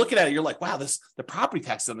you're looking at it, you're like, wow, the property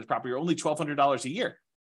taxes on this property are only $1,200 a year.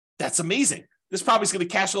 That's amazing. This property's going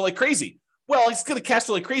to cash flow like crazy. Well, it's going to cash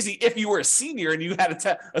flow like crazy if you were a senior and you had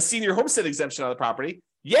a senior homestead exemption on the property.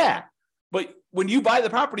 Yeah. But when you buy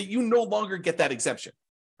the property, you no longer get that exemption,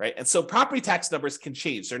 right? And so property tax numbers can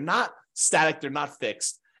change. They're not static, they're not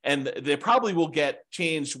fixed, and they probably will get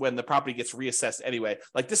changed when the property gets reassessed anyway.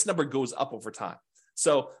 Like this number goes up over time.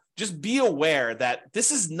 So just be aware that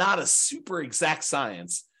this is not a super exact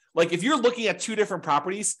science. Like if you're looking at 2 different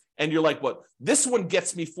properties and you're like, what, this one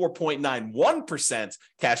gets me 4.91%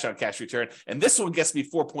 cash on cash return, and this one gets me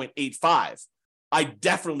 4.85. I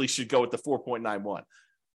definitely should go with the 4.91.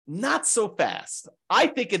 Not so fast. I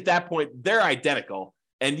think at that point, they're identical,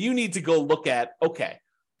 and you need to go look at, okay,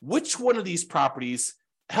 which one of these properties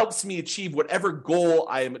helps me achieve whatever goal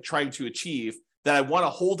I am trying to achieve that I want to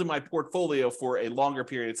hold in my portfolio for a longer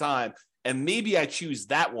period of time. And maybe I choose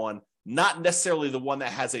that one, not necessarily the one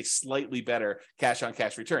that has a slightly better cash on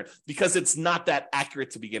cash return, because it's not that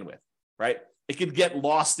accurate to begin with, right? It could get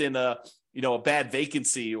lost in a bad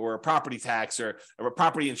vacancy or a property tax or a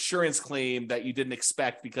property insurance claim that you didn't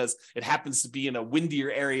expect because it happens to be in a windier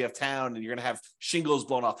area of town and you're going to have shingles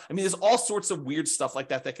blown off. I mean, there's all sorts of weird stuff like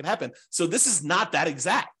that can happen. So this is not that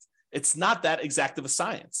exact. It's not that exact of a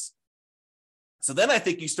science. So then I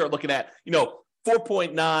think you start looking at,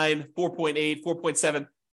 4.9, 4.8, 4.7.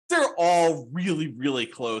 They're all really, really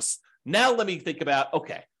close. Now let me think about,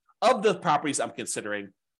 okay, of the properties I'm considering,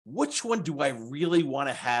 which one do I really want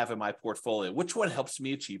to have in my portfolio? Which one helps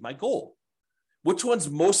me achieve my goal? Which one's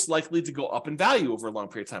most likely to go up in value over a long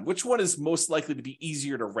period of time? Which one is most likely to be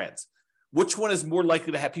easier to rent? Which one is more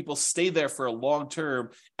likely to have people stay there for a long term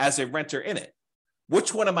as a renter in it?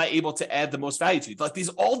 Which one am I able to add the most value to? Like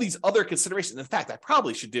all these other considerations. In fact, I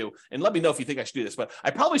probably should do, and let me know if you think I should do this, but I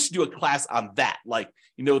probably should do a class on that. Like,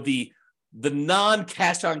 the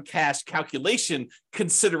non-cash on cash calculation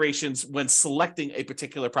considerations when selecting a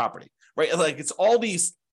particular property, right? Like it's all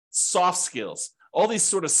these soft skills, all these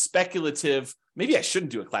sort of speculative, maybe I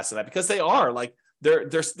shouldn't do a class on that because they are like,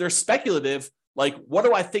 they're speculative. Like, what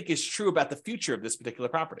do I think is true about the future of this particular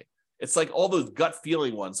property? It's like all those gut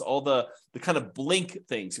feeling ones, all the kind of blink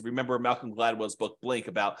things. If you remember Malcolm Gladwell's book, Blink,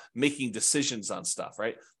 about making decisions on stuff,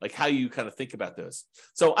 right? Like how you kind of think about those.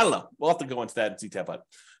 So I don't know. We'll have to go into that in detail, but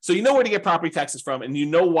so you know where to get property taxes from, and you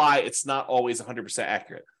know why it's not always 100%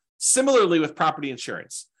 accurate. Similarly with property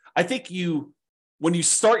insurance, I think when you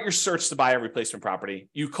start your search to buy a replacement property,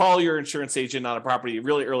 you call your insurance agent on a property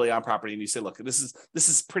really early on property, and you say, look, this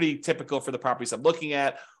is pretty typical for the properties I'm looking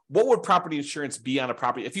at. What would property insurance be on a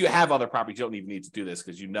property? If you have other properties, you don't even need to do this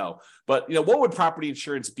because but what would property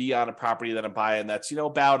insurance be on a property that I'm buying that's,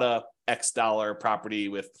 about a X dollar property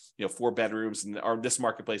with, 4 bedrooms or this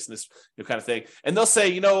marketplace and this kind of thing. And they'll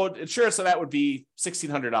say, insurance on that would be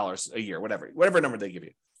 $1,600 a year, whatever number they give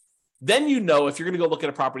you. Then if you're going to go look at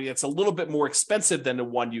a property that's a little bit more expensive than the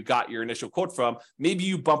one you got your initial quote from, maybe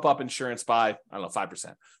you bump up insurance by,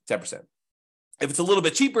 5%, 10%. If it's a little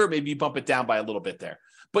bit cheaper, maybe you bump it down by a little bit there.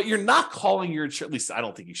 But you're not calling your insurance, at least I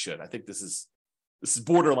don't think you should. I think this is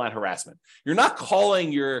borderline harassment. You're not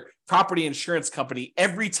calling your property insurance company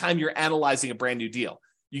every time you're analyzing a brand new deal.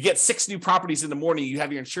 You get 6 new properties in the morning, you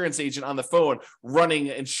have your insurance agent on the phone running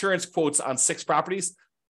insurance quotes on 6 properties.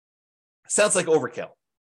 Sounds like overkill,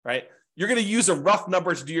 right? You're going to use a rough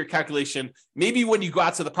number to do your calculation. Maybe when you go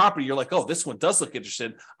out to the property, you're like, oh, this one does look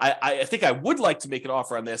interesting. I think I would like to make an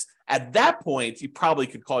offer on this. At that point, you probably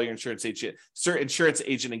could call your insurance agent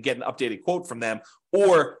and get an updated quote from them.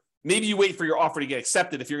 Or maybe you wait for your offer to get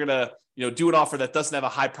accepted. If you're going to do an offer that doesn't have a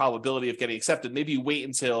high probability of getting accepted, maybe you wait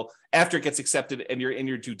until after it gets accepted and you're in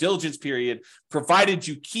your due diligence period, provided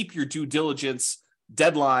you keep your due diligence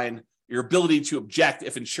deadline, your ability to object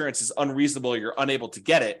if insurance is unreasonable or you're unable to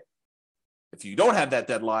get it. If you don't have that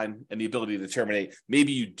deadline and the ability to terminate,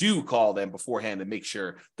 maybe you do call them beforehand and make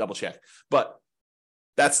sure, double check. But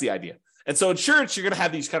that's the idea. And so insurance, you're going to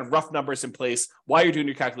have these kind of rough numbers in place while you're doing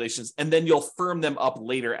your calculations, and then you'll firm them up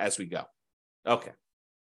later as we go. Okay.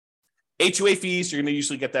 HOA fees, you're going to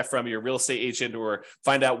usually get that from your real estate agent or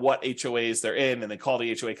find out what HOAs they're in and then call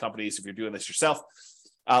the HOA companies if you're doing this yourself.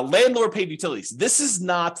 Landlord paid utilities. This is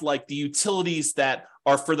not like the utilities that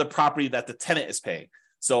are for the property that the tenant is paying.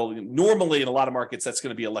 So normally in a lot of markets, that's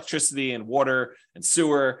going to be electricity and water and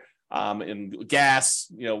sewer and gas,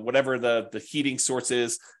 whatever the heating source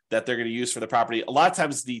is that they're going to use for the property. A lot of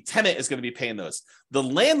times the tenant is going to be paying those. The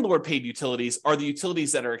landlord paid utilities are the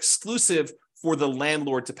utilities that are exclusive for the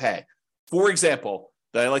landlord to pay. For example,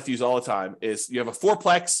 that I like to use all the time is you have a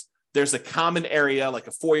fourplex. There's a common area like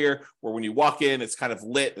a foyer where when you walk in, it's kind of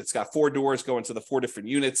lit. It's got 4 doors going to the 4 different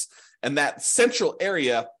units. And that central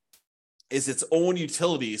area is its own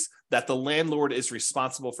utilities that the landlord is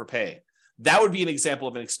responsible for paying. That would be an example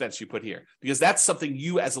of an expense you put here because that's something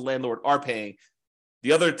you as a landlord are paying.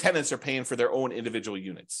 The other tenants are paying for their own individual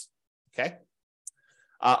units. Okay.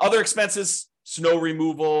 Other expenses, snow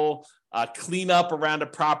removal, cleanup around a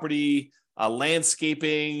property,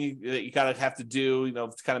 landscaping that you kind of have to do, to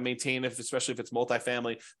kind of maintain it, especially if it's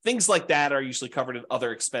multifamily. Things like that are usually covered in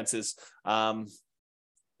other expenses.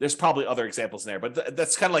 There's probably other examples in there, but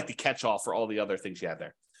that's kind of like the catch-all for all the other things you have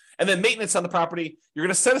there. And then maintenance on the property, you're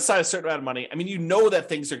going to set aside a certain amount of money. I mean, you know that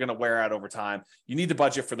things are going to wear out over time. You need to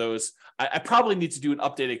budget for those. I probably need to do an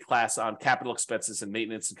updated class on capital expenses and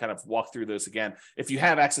maintenance and kind of walk through those again. If you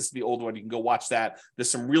have access to the old one, you can go watch that.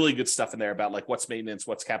 There's some really good stuff in there about like what's maintenance,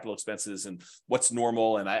 what's capital expenses, and what's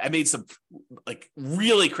normal. And I made some like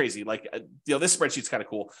really crazy, like, this spreadsheet's kind of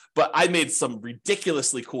cool, but I made some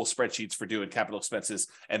ridiculously cool spreadsheets for doing capital expenses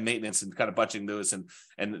and maintenance and kind of budgeting those.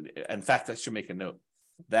 And in fact, I should make a note.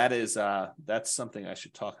 That is, that's something I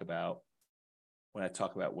should talk about when I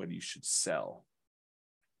talk about when you should sell.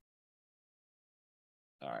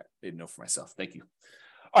 All right, made a note for myself. Thank you.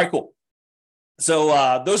 All right, cool.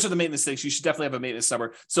 So those are the maintenance things. You should definitely have a maintenance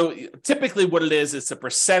number. So typically what it is, it's a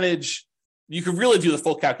percentage. You can really do the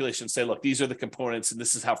full calculation and say, look, these are the components and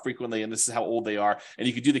this is how frequently and this is how old they are. And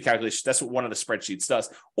you could do the calculation. That's what one of the spreadsheets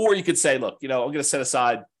does. Or you could say, look, I'm going to set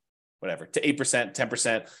aside whatever, to 8%,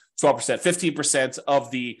 10%, 12%, 15% of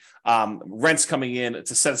the rents coming in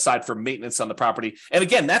to set aside for maintenance on the property. And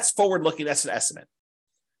again, that's forward-looking. That's an estimate.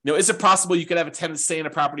 Is it possible you could have a tenant stay in a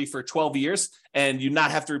property for 12 years and you not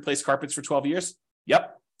have to replace carpets for 12 years?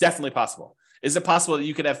 Yep, definitely possible. Is it possible that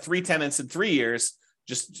you could have 3 tenants in 3 years,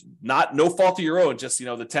 just no fault of your own, just,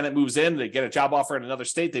 the tenant moves in, they get a job offer in another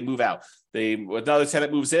state, they move out. Another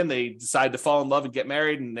tenant moves in, they decide to fall in love and get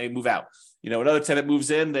married and they move out. Another tenant moves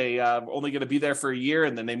in, they only going to be there for a year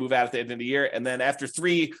and then they move out at the end of the year. And then after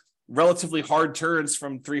 3 relatively hard turns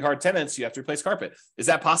from 3 hard tenants, you have to replace carpet. Is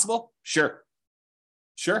that possible? Sure.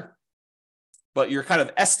 But you're kind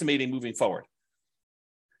of estimating moving forward.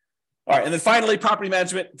 All right. And then finally, property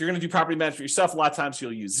management. If you're going to do property management yourself, a lot of times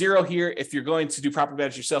you'll use zero here. If you're going to do property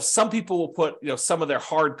management yourself, some people will put, some of their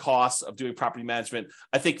hard costs of doing property management.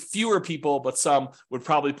 I think fewer people, but some would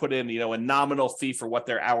probably put in, a nominal fee for what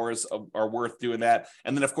their hours are worth doing that.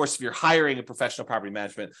 And then of course, if you're hiring a professional property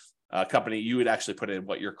management company, you would actually put in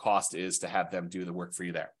what your cost is to have them do the work for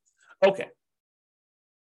you there. Okay.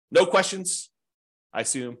 No questions, I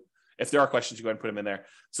assume. If there are questions, you go ahead and put them in there.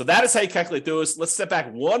 So that is how you calculate those. Let's step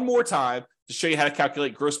back one more time to show you how to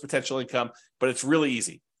calculate gross potential income, but it's really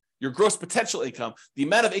easy. Your gross potential income, the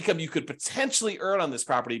amount of income you could potentially earn on this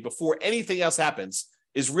property before anything else happens,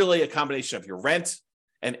 is really a combination of your rent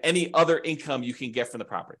and any other income you can get from the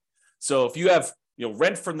property. So if you have,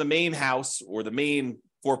 rent from the main house or the main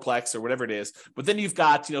fourplex or whatever it is, but then you've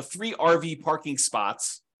got, 3 RV parking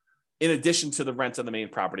spots in addition to the rent on the main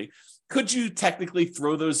property. Could you technically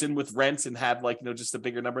throw those in with rent and have just a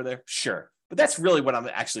bigger number there? Sure. But that's really what I'm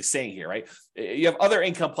actually saying here, right? You have other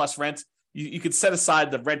income plus rent. You could set aside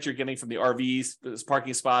the rent you're getting from the RVs, those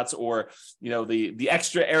parking spots, or, the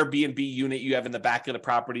extra Airbnb unit you have in the back of the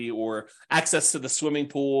property, or access to the swimming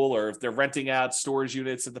pool, or if they're renting out storage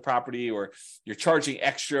units at the property, or you're charging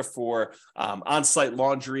extra for on-site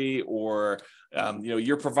laundry, or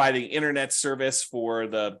you're providing internet service for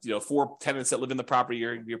the 4 tenants that live in the property.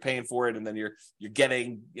 You're paying for it, and then you're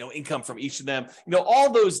getting income from each of them. All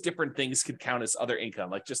those different things could count as other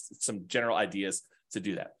income, like just some general ideas to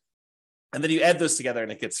do that. And then you add those together, and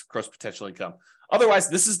it gets gross potential income. Otherwise,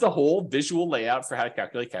 this is the whole visual layout for how to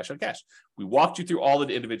calculate cash on cash. We walked you through all of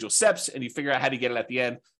the individual steps, and you figure out how to get it at the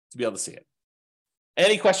end to be able to see it.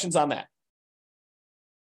 Any questions on that?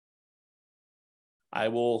 I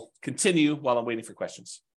will continue while I'm waiting for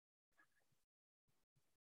questions.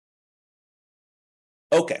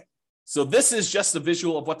 Okay, so this is just a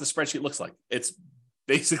visual of what the spreadsheet looks like. It's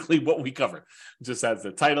basically what we cover. It just has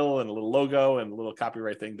the title and a little logo and a little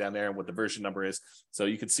copyright thing down there and what the version number is, so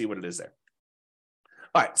you can see what it is there.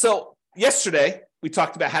 All right, so yesterday we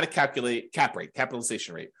talked about how to calculate cap rate,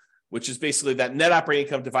 capitalization rate, which is basically that net operating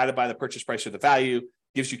income divided by the purchase price or the value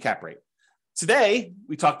gives you cap rate. Today,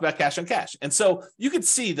 we talked about cash on cash. And so you can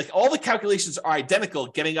see that all the calculations are identical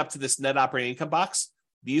getting up to this net operating income box.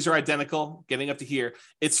 These are identical getting up to here.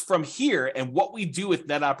 It's from here and what we do with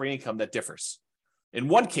net operating income that differs. In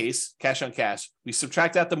one case, cash on cash, we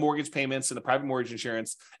subtract out the mortgage payments and the private mortgage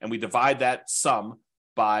insurance, and we divide that sum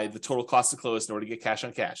by the total cost to close in order to get cash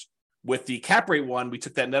on cash. With the cap rate one, we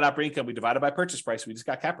took that net operating income, we divided by purchase price, we just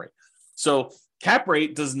got cap rate. So cap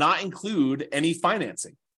rate does not include any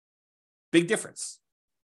financing. Big difference.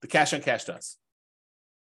 The cash on cash does.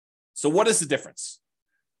 So what is the difference?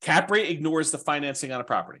 Cap rate ignores the financing on a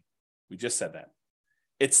property. We just said that.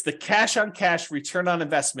 It's the cash on cash return on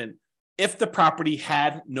investment if the property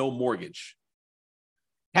had no mortgage.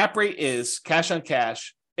 Cap rate is cash on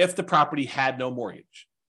cash if the property had no mortgage.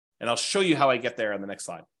 And I'll show you how I get there on the next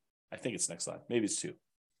slide. I think it's next slide. Maybe it's 2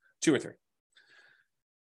 or 3.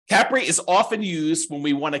 Cap rate is often used when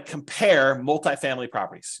we want to compare multifamily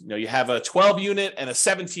properties. You have a 12 unit and a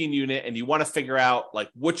 17 unit, and you want to figure out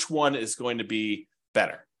which one is going to be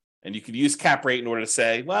better. And you can use cap rate in order to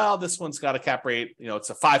say, well, this one's got a cap rate, it's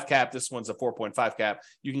a 5 cap, this one's a 4.5 cap.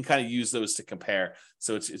 You can kind of use those to compare.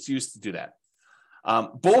 So it's used to do that.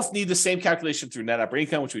 Both need the same calculation through net operating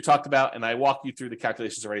income, which we talked about, and I walked you through the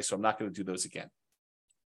calculations already, so I'm not going to do those again.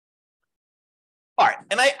 All right,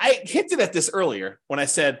 and I hinted at this earlier when I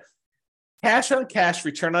said cash on cash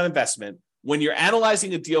return on investment, when you're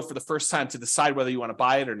analyzing a deal for the first time to decide whether you want to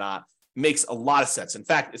buy it or not, makes a lot of sense. In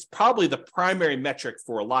fact, it's probably the primary metric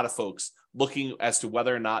for a lot of folks looking as to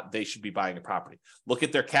whether or not they should be buying a property. Look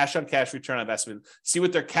at their cash on cash return on investment, see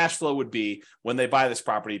what their cash flow would be when they buy this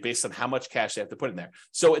property based on how much cash they have to put in there.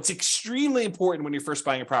 So it's extremely important when you're first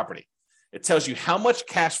buying a property. It tells you how much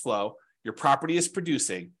cash flow your property is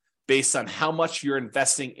producing based on how much you're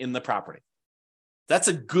investing in the property. That's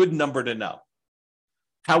a good number to know.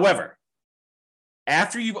 However,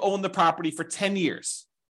 after you've owned the property for 10 years,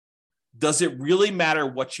 does it really matter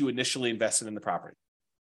what you initially invested in the property?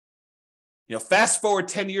 Fast forward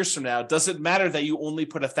 10 years from now, does it matter that you only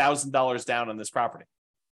put $1,000 down on this property?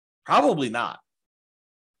 Probably not.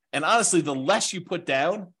 And honestly, the less you put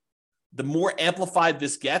down, the more amplified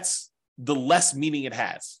this gets, the less meaning it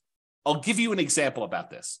has. I'll give you an example about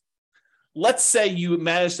this. Let's say you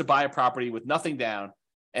managed to buy a property with nothing down,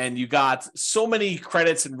 and you got so many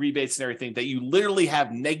credits and rebates and everything that you literally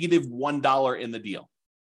have negative $1 in the deal.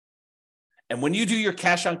 And when you do your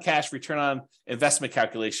cash on cash return on investment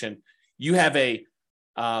calculation, you have I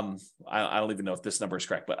don't even know if this number is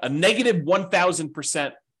correct, but a negative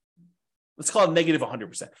 1,000%, let's call it negative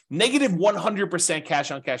 100%, negative 100%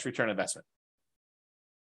 cash on cash return on investment.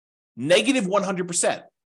 Negative 100%.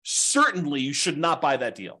 Certainly you should not buy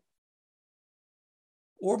that deal.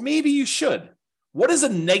 Or maybe you should. What does a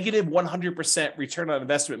negative 100% return on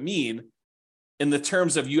investment mean in the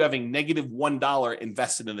terms of you having negative $1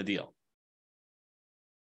 invested in the deal?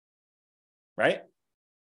 Right?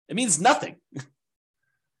 It means nothing.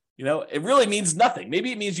 It really means nothing.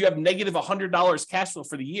 Maybe it means you have negative $100 cash flow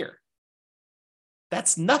for the year.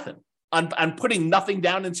 That's nothing. On putting nothing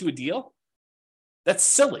down into a deal, that's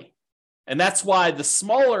silly. And that's why the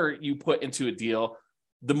smaller you put into a deal,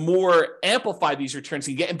 the more amplified these returns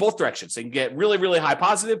can get in both directions. They can get really, really high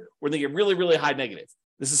positive, or they get really, really high negative.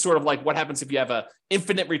 This is sort of like what happens if you have an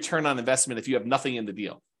infinite return on investment if you have nothing in the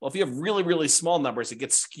deal. Well, if you have really, really small numbers, it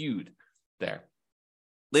gets skewed there.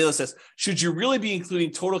 Layla says, should you really be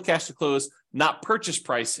including total cash to close, not purchase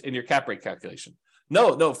price in your cap rate calculation?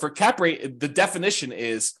 No. For cap rate, the definition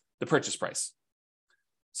is the purchase price.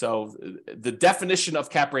 So the definition of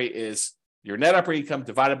cap rate is your net operating income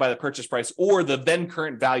divided by the purchase price or the then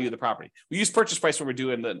current value of the property. We use purchase price when we're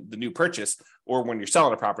doing the new purchase or when you're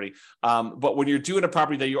selling a property. But when you're doing a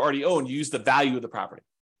property that you already own, you use the value of the property.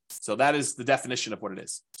 So that is the definition of what it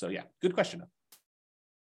is. So yeah, good question.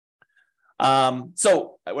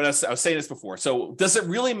 So when I was saying this before, so does it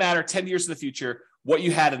really matter 10 years in the future what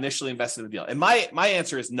you had initially invested in the deal? And my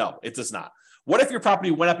answer is no, it does not. What if your property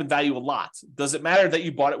went up in value a lot? Does it matter that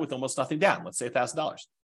you bought it with almost nothing down? Let's say $1,000.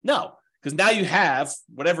 No, because now you have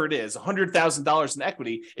whatever it is, $100,000 in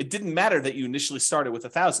equity. It didn't matter that you initially started with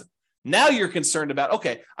 $1,000. Now you're concerned about,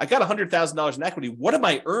 okay, I got $100,000 in equity. What am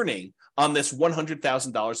I earning on this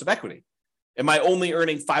 $100,000 of equity? Am I only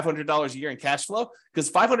earning $500 a year in cash flow?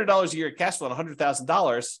 Because $500 a year in cash flow on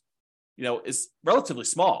 $100,000, is relatively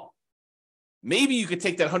small. Maybe you could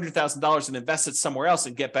take that $100,000 and invest it somewhere else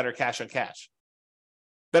and get better cash on cash,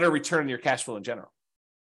 better return on your cash flow in general.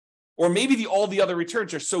 Or maybe all the other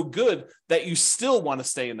returns are so good that you still want to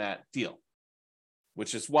stay in that deal,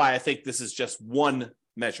 which is why I think this is just one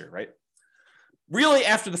measure, right? Really,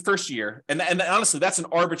 after the first year, and honestly, that's an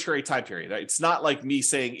arbitrary time period. Right? It's not like me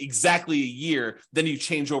saying exactly a year, then you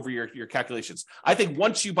change over your calculations. I think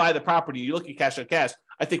once you buy the property, you look at cash on cash,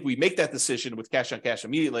 I think we make that decision with cash on cash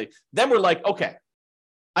immediately. Then we're like, okay,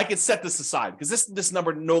 I can set this aside because this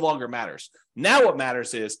number no longer matters. Now what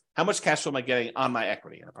matters is how much cash flow am I getting on my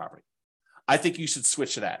equity in a property? I think you should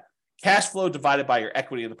switch to that. Cash flow divided by your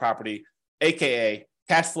equity in the property, AKA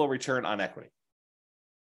cash flow return on equity.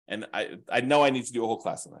 And I know I need to do a whole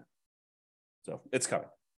class on that. So it's coming.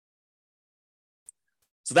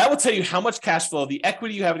 So that will tell you how much cash flow the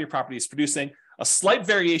equity you have in your property is producing. A slight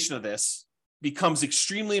variation of this becomes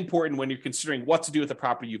extremely important when you're considering what to do with the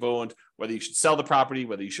property you've owned, whether you should sell the property,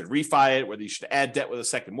 whether you should refi it, whether you should add debt with a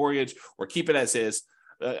second mortgage or keep it as is.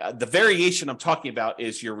 The variation I'm talking about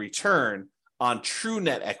is your return on true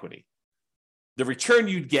net equity. The return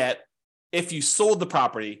you'd get if you sold the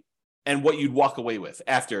property and what you'd walk away with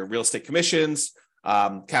after real estate commissions,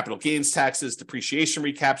 capital gains taxes, depreciation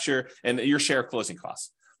recapture, and your share of closing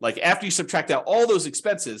costs. Like after you subtract out all those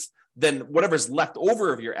expenses, then whatever's left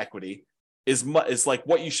over of your equity is like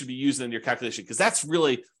what you should be using in your calculation, because that's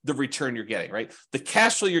really the return you're getting, right? The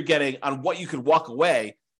cash flow you're getting on what you could walk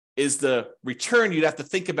away is the return you'd have to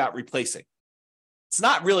think about replacing. It's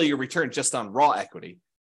not really your return just on raw equity,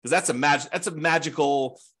 because that's a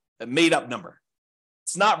magical made up number.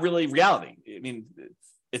 It's not really reality. I mean,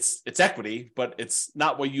 it's equity, but it's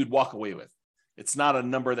not what you'd walk away with. It's not a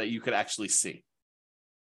number that you could actually see.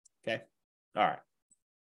 Okay. All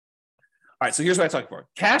right. So here's what I'm talking about.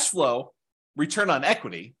 Cash flow return on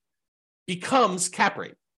equity becomes cap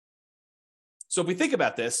rate. So if we think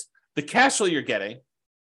about this, the cash flow you're getting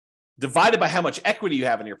divided by how much equity you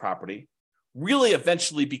have in your property really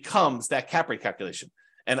eventually becomes that cap rate calculation.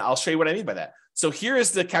 And I'll show you what I mean by that. So here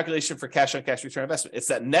is the calculation for cash on cash return on investment. It's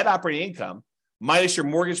that net operating income minus your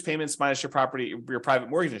mortgage payments, minus your private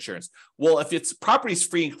mortgage insurance. Well, if it's property's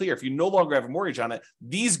free and clear, if you no longer have a mortgage on it,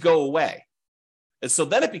 these go away. And so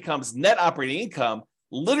then it becomes net operating income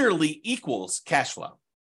literally equals cash flow,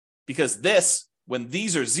 because this, when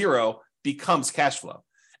these are zero, becomes cash flow.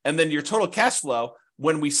 And then your total cash flow,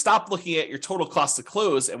 when we stop looking at your total cost to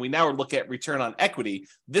close and we now look at return on equity,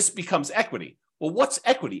 this becomes equity. Well, what's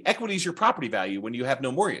equity? Equity is your property value when you have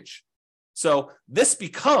no mortgage. So this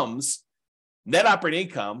becomes net operating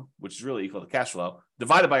income, which is really equal to cash flow,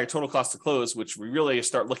 divided by your total cost to close, which we really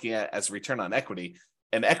start looking at as return on equity.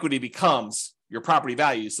 And equity becomes your property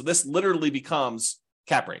value. So this literally becomes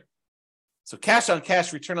cap rate. So cash on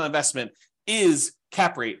cash return on investment is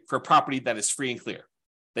cap rate for property that is free and clear,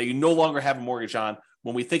 that you no longer have a mortgage on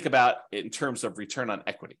when we think about it in terms of return on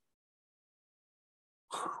equity.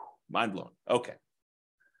 Mind blown. Okay.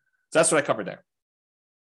 So that's what I covered there.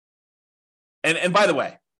 And by the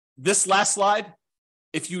way, this last slide,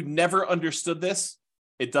 if you never understood this,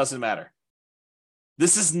 it doesn't matter.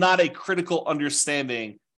 This is not a critical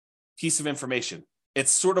understanding piece of information.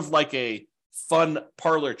 It's sort of like a fun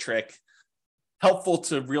parlor trick, helpful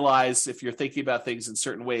to realize if you're thinking about things in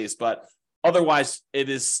certain ways, but otherwise it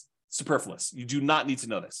is superfluous. You do not need to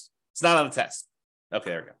know this. It's not on the test. Okay,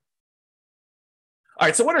 there we go. All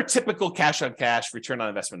right, so what are typical cash on cash return on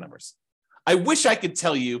investment numbers? I wish I could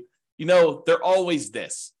tell you, they're always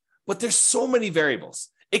this, but there's so many variables.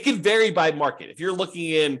 It can vary by market. If you're looking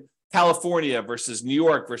in California versus New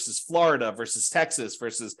York versus Florida versus Texas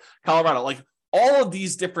versus Colorado, like all of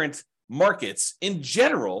these different markets in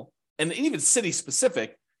general, and even city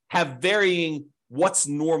specific, have varying what's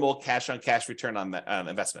normal cash on cash return on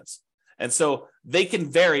investments. And so they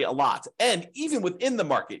can vary a lot. And even within the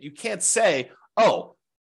market, you can't say, oh,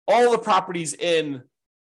 all the properties in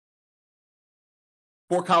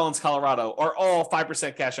Fort Collins, Colorado are all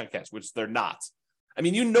 5% cash on cash, which they're not. I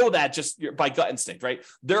mean, you know that just by gut instinct, right?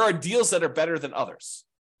 There are deals that are better than others.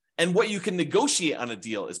 And what you can negotiate on a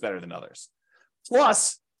deal is better than others.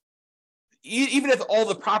 Plus, even if all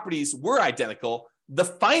the properties were identical, the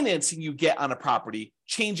financing you get on a property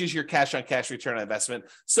changes your cash on cash return on investment.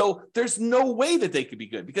 So there's no way that they could be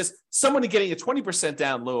good, because someone getting a 20%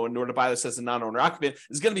 down loan in order to buy this as a non-owner occupant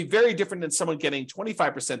is going to be very different than someone getting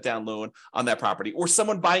 25% down loan on that property, or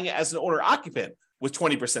someone buying it as an owner occupant with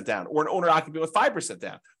 20% down, or an owner occupant with 5%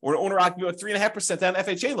 down, or an owner occupant with 3.5% down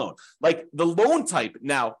FHA loan. Like the loan type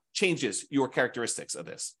now changes your characteristics of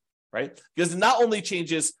this, right? Because it not only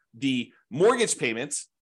changes the mortgage payments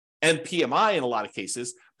and PMI in a lot of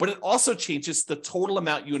cases, but it also changes the total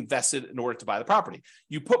amount you invested in order to buy the property.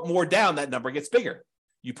 You put more down, that number gets bigger.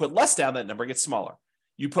 You put less down, that number gets smaller.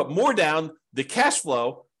 You put more down, the cash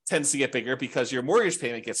flow tends to get bigger because your mortgage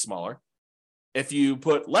payment gets smaller. If you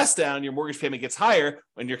put less down, your mortgage payment gets higher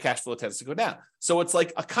and your cash flow tends to go down. So it's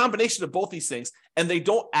like a combination of both these things, and they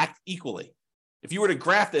don't act equally. If you were to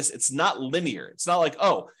graph this, it's not linear. It's not like,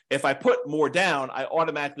 oh, if I put more down, I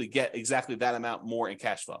automatically get exactly that amount more in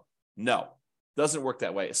cash flow. No, doesn't work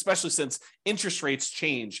that way, especially since interest rates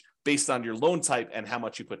change based on your loan type and how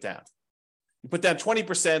much you put down. You put down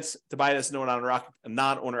 20% to buy it as a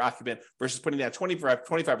non-owner occupant versus putting down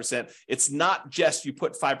 25%. It's not just you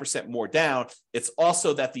put 5% more down. It's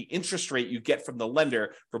also that the interest rate you get from the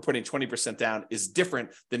lender for putting 20% down is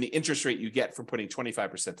different than the interest rate you get from putting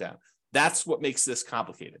 25% down. That's what makes this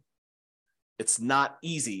complicated. It's not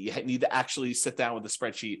easy. You need to actually sit down with a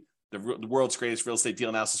spreadsheet, the world's greatest real estate deal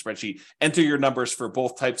analysis spreadsheet, enter your numbers for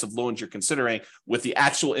both types of loans you're considering with the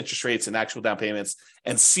actual interest rates and actual down payments,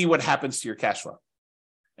 and see what happens to your cash flow.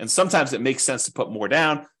 And sometimes it makes sense to put more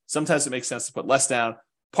down. Sometimes it makes sense to put less down,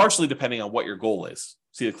 partially depending on what your goal is.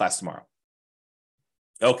 See the class tomorrow.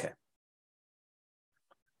 Okay.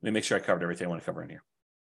 Let me make sure I covered everything I want to cover in here.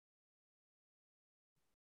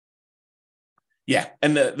 Yeah.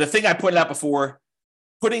 And the thing I pointed out before,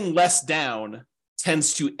 putting less down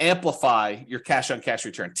tends to amplify your cash on cash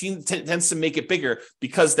return, tends to make it bigger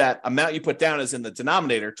because that amount you put down is in the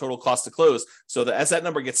denominator, total cost to close. So that as that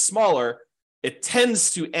number gets smaller, it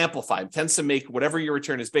tends to amplify, it tends to make whatever your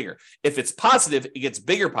return is bigger. If it's positive, it gets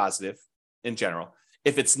bigger positive in general.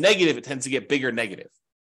 If it's negative, it tends to get bigger negative.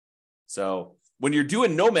 So when you're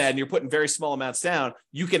doing Nomad and you're putting very small amounts down,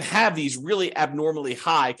 you can have these really abnormally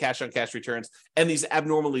high cash on cash returns and these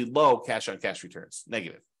abnormally low cash on cash returns,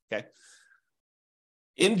 negative, okay?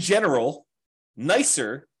 In general,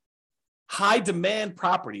 nicer, high demand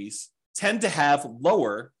properties tend to have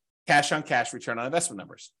lower cash on cash return on investment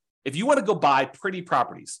numbers. If you want to go buy pretty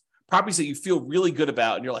properties that you feel really good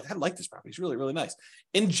about, and you're like, I like this property, it's really, really nice.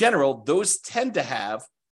 In general, those tend to have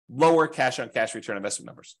lower cash on cash return investment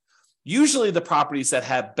numbers. Usually the properties that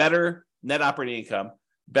have better net operating income,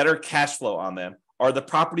 better cash flow on them are the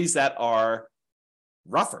properties that are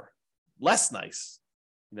rougher, less nice.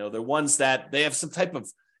 They're ones that they have some type of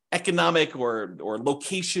economic or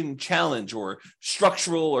location challenge or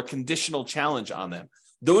structural or conditional challenge on them.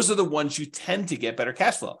 Those are the ones you tend to get better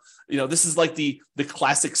cash flow. This is like the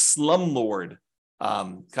classic slumlord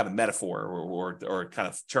kind of metaphor or kind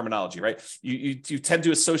of terminology, right? You tend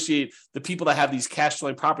to associate the people that have these cash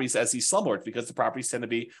flowing properties as these slumlords because the properties tend to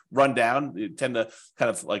be run down. You tend to kind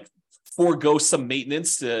of like forego some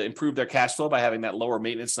maintenance to improve their cash flow by having that lower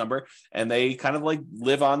maintenance number. And they kind of like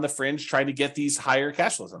live on the fringe trying to get these higher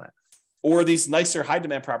cash flows on that. Or these nicer high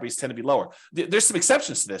demand properties tend to be lower. There's some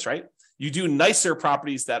exceptions to this, right? You do nicer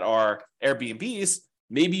properties that are Airbnbs,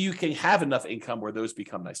 maybe you can have enough income where those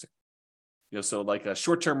become nicer. So like a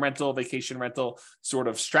short-term rental, vacation rental sort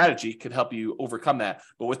of strategy could help you overcome that.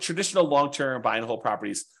 But with traditional long-term buy and hold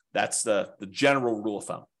properties, that's the general rule of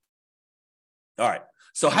thumb. All right.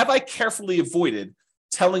 So have I carefully avoided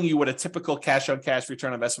telling you what a typical cash on cash return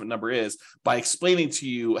on investment number is by explaining to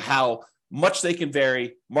you how much they can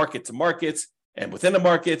vary market to market and within the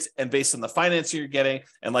markets and based on the financing you're getting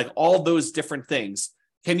and like all those different things?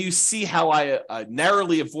 Can you see how I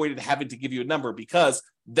narrowly avoided having to give you a number because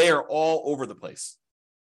they are all over the place?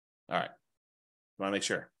 All right. I want to make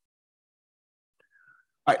sure.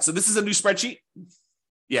 All right. So this is a new spreadsheet.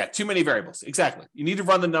 Yeah, too many variables. Exactly. You need to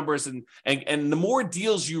run the numbers and the more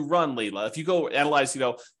deals you run, Layla, if you go analyze,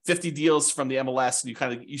 50 deals from the MLS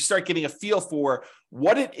and you start getting a feel for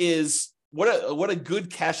what it is, what a good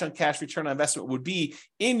cash on cash return on investment would be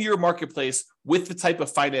in your marketplace with the type of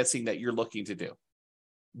financing that you're looking to do.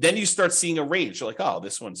 Then you start seeing a range. You're like, oh,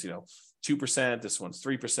 this one's, 2%, this one's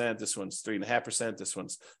 3%, this one's 3.5%, this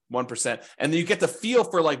one's 1%. And then you get the feel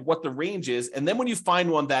for like what the range is. And then when you find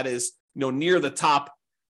one that is, near the top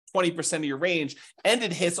 20% of your range, and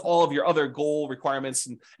it hits all of your other goal requirements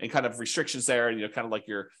and kind of restrictions there, and kind of like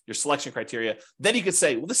your selection criteria, then you could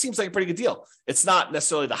say, well, this seems like a pretty good deal. It's not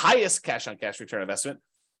necessarily the highest cash on cash return investment.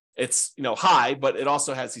 It's high, but it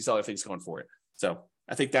also has these other things going for it. So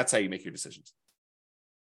I think that's how you make your decisions.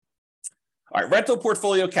 All right, rental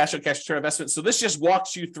portfolio, cash on cash return investment. So this just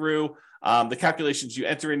walks you through the calculations. You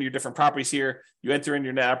enter in your different properties here. You enter in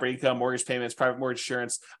your net operating income, mortgage payments, private mortgage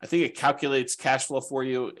insurance. I think it calculates cash flow for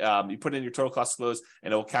you. You put in your total cost to close,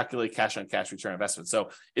 and it will calculate cash on cash return investment. So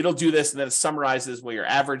it'll do this, and then it summarizes what your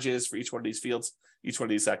average is for each one of these fields, each one of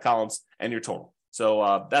these columns, and your total.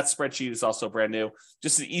 So that spreadsheet is also brand new.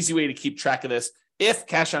 Just an easy way to keep track of this. If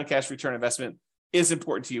cash on cash return investment is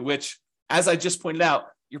important to you, which, as I just pointed out,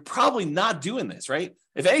 you're probably not doing this, right?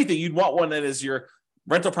 If anything, you'd want one that is your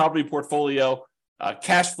rental property portfolio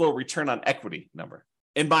cash flow return on equity number.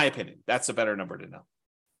 In my opinion, that's a better number to know.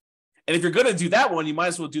 And if you're going to do that one, you might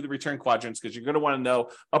as well do the return quadrants because you're going to want to know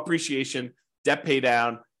appreciation, debt pay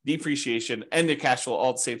down, depreciation, and the cash flow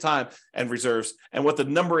all at the same time, and reserves, and what the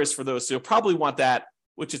number is for those. So you'll probably want that,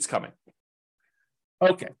 which it's coming.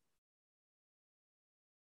 Okay.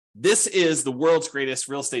 This is the world's greatest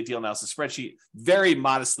real estate deal analysis spreadsheet, very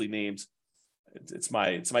modestly named. It's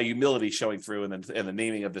my humility showing through in the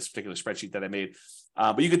naming of this particular spreadsheet that I made.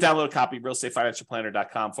 But you can download a copy,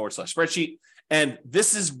 realestatefinancialplanner.com/spreadsheet. And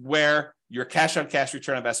this is where your cash on cash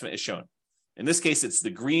return on investment is shown. In this case, it's the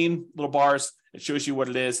green little bars. It shows you what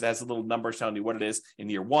it is. It has a little number telling you what it is in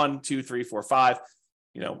year 1, 2, 3, 4, 5.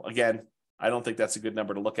 Again, I don't think that's a good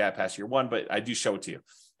number to look at past year 1, but I do show it to you.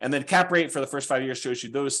 And then cap rate for the first 5 years shows you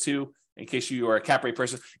those two in case you are a cap rate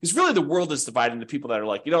person. Because really the world is divided into people that are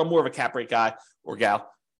like, I'm more of a cap rate guy or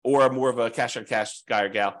gal, or I'm more of a cash on cash guy or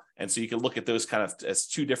gal. And so you can look at those kind of as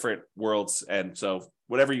two different worlds. And so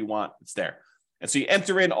whatever you want, it's there. And so you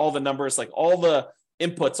enter in all the numbers, like all the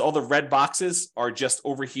inputs, all the red boxes are just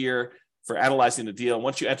over here for analyzing the deal. And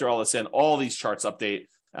once you enter all this in, all these charts update.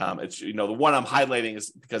 It's the one I'm highlighting is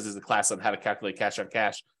because there's a class on how to calculate cash on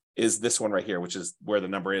cash. is this one right here, which is where the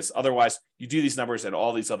number is. Otherwise, you do these numbers and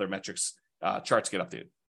all these other metrics charts get updated.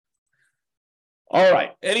 All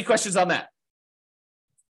right. Any questions on that?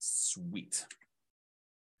 Sweet.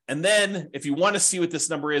 And then if you want to see what this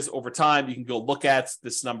number is over time, you can go look at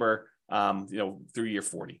this number, through year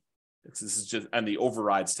 40. This is just on the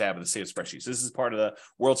overrides tab of the same spreadsheet. So this is part of the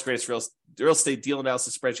world's greatest real estate deal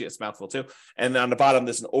analysis spreadsheet. It's a mouthful too. And then on the bottom,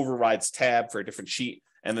 there's an overrides tab for a different sheet.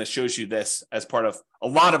 And then it shows you this as part of a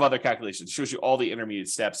lot of other calculations. It shows you all the intermediate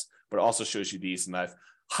steps, but it also shows you these. And I've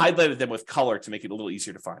highlighted them with color to make it a little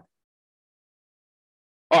easier to find.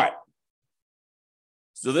 All right.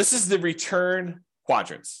 So this is the return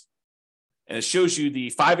quadrants. And it shows you the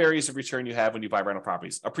 5 areas of return you have when you buy rental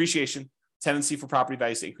properties. Appreciation, tendency for property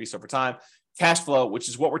values to increase over time. Cash flow, which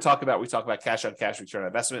is what we're talking about. We talk about cash on cash return on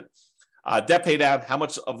investment. Debt pay down, how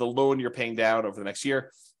much of the loan you're paying down over the next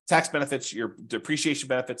year. Tax benefits, your depreciation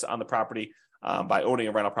benefits on the property by owning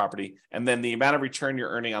a rental property. And then the amount of return you're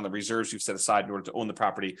earning on the reserves you've set aside in order to own the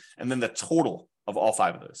property. And then the total of all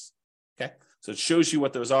 5 of those. Okay, so it shows you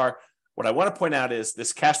what those are. What I want to point out is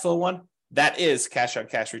this cash flow one, that is cash on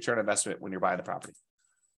cash return on investment when you're buying the property.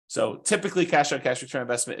 So typically cash on cash return on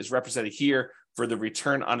investment is represented here for the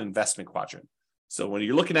return on investment quadrant. So when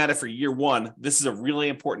you're looking at it for year 1, this is a really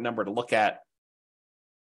important number to look at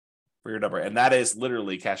for your number. And that is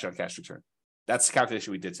literally cash on cash return. That's the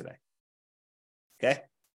calculation we did today. Okay.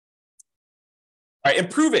 All right.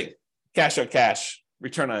 Improving cash on cash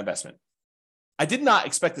return on investment. I did not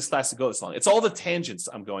expect this class to go this long. It's all the tangents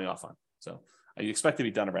I'm going off on. So I expect to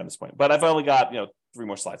be done around this point, but I've only got 3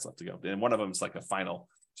 more slides left to go. And one of them is like a final,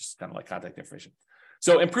 just kind of like contact information.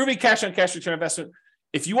 So improving cash on cash return on investment.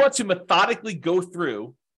 If you want to methodically go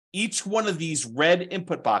through each one of these red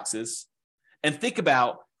input boxes and think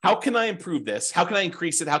about how can I improve this? How can I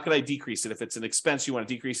increase it? How can I decrease it? If it's an expense, you want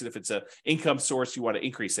to decrease it. If it's an income source, you want to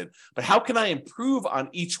increase it. But how can I improve on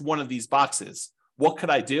each one of these boxes? What could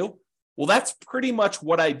I do? Well, that's pretty much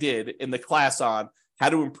what I did in the class on how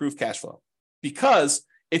to improve cash flow. Because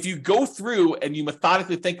if you go through and you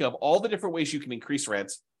methodically think of all the different ways you can increase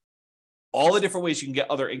rent, all the different ways you can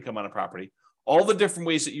get other income on a property, all the different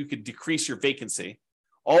ways that you could decrease your vacancy,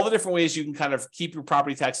 all the different ways you can kind of keep your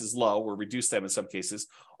property taxes low or reduce them in some cases,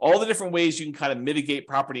 all the different ways you can kind of mitigate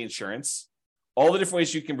property insurance, all the different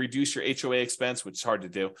ways you can reduce your HOA expense, which is hard to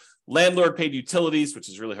do, landlord paid utilities, which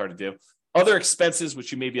is really hard to do, other expenses,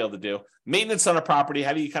 which you may be able to do, maintenance on a property,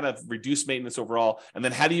 how do you kind of reduce maintenance overall, and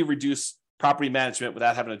then how do you reduce property management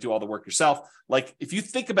without having to do all the work yourself? Like if you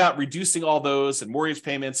think about reducing all those and mortgage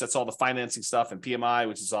payments, that's all the financing stuff, and PMI,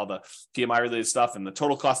 which is all the PMI related stuff, and the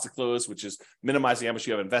total cost to close, which is minimizing how much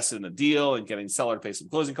you have invested in the deal and getting the seller to pay some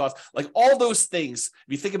closing costs. Like all those things,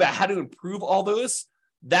 if you think about how to improve all those,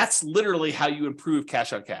 that's literally how you improve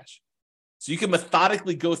cash on cash. So you can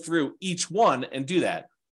methodically go through each one and do that.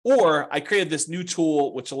 Or I created this new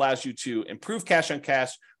tool, which allows you to improve cash on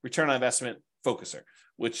cash, return on investment focuser,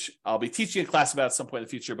 which I'll be teaching a class about at some point in the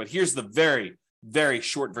future. But here's the very, very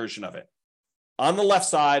short version of it. On the left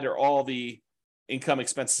side are all the income,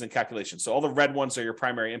 expenses, and calculations. So all the red ones are your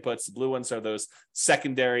primary inputs. The blue ones are those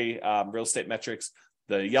secondary real estate metrics.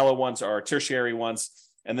 The yellow ones are tertiary ones.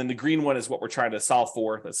 And then the green one is what we're trying to solve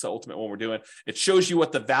for. That's the ultimate one we're doing. It shows you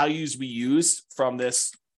what the values we use from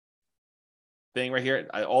this thing right here.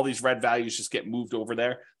 All these red values just get moved over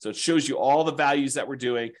there. So it shows you all the values that we're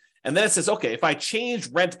doing. And then it says, okay, if I change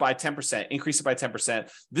rent by 10%, increase it by 10%,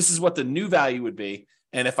 this is what the new value would be.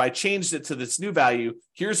 And if I changed it to this new value,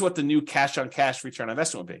 here's what the new cash on cash return on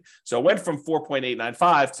investment would be. So it went from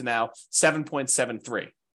 4.895 to now 7.73.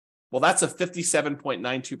 Well, that's a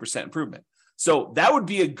 57.92% improvement. So that would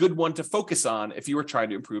be a good one to focus on if you were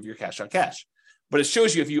trying to improve your cash on cash. But it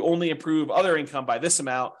shows you if you only improve other income by this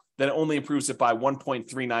amount, then it only improves it by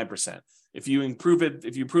 1.39%. If you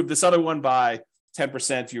improve this other one by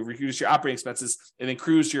 10%, you reduce your operating expenses, it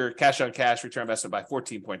improves your cash on cash return on investment by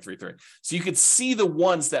 14.33. So you could see the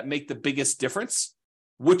ones that make the biggest difference,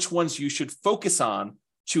 which ones you should focus on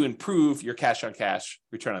to improve your cash on cash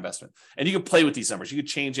return on investment. And you can play with these numbers. You could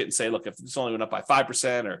change it and say, look, if this only went up by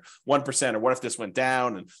 5% or 1%, or what if this went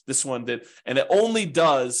down and this one did, and it only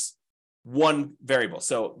does one variable.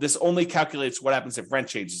 So this only calculates what happens if rent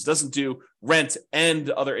changes. It doesn't do rent and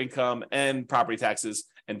other income and property taxes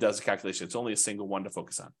and does a calculation. It's only a single one to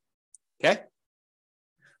focus on. Okay.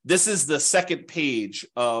 This is the second page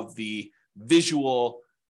of the visual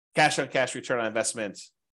cash on cash return on investment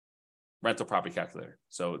rental property calculator.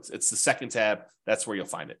 So it's the second tab. That's where you'll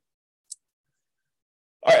find it.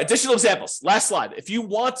 All right, additional examples. Last slide. If you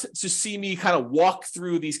want to see me kind of walk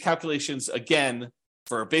through these calculations again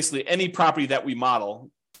for basically any property that we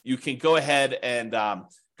model, you can go ahead and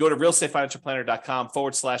go Go to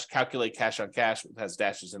realestatefinancialplanner.com/calculate cash on cash. It has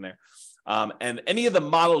dashes in there. And any of the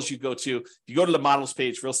models you go to, if you go to the models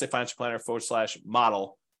page, Real Estate Financial Planner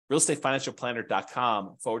 /model,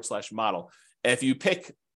 realestatefinancialplanner.com/model. And if you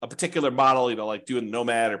pick a particular model, like doing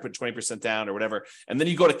Nomad or put 20% down or whatever, and then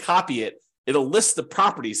you go to copy it, it'll list the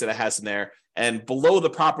properties that it has in there. And below the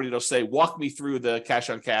property, it'll say, walk me through the cash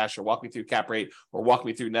on cash, or walk me through cap rate, or walk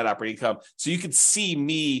me through net operating income. So you can see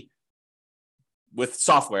me with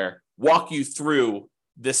software walk you through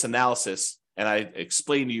this analysis, and I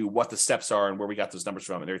explain to you what the steps are and where we got those numbers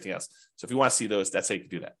from and everything else. So if you want to see those, that's how you can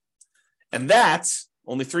do that. And that's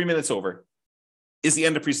only 3 minutes over is the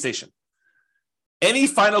end of presentation. Any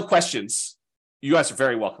final questions? You guys are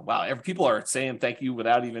very welcome. Wow, people are saying thank you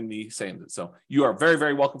without even me saying it. So you are very,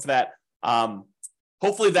 very welcome for that.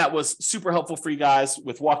 Hopefully that was super helpful for you guys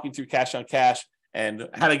with walking through cash on cash and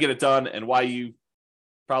how to get it done and why you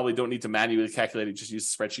probably don't need to manually calculate it, just use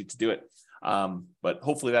the spreadsheet to do it. But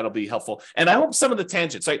hopefully that'll be helpful. And I hope some of the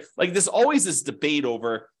tangents, like there's always this debate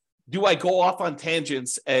over, do I go off on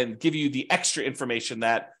tangents and give you the extra information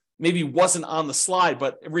that maybe wasn't on the slide,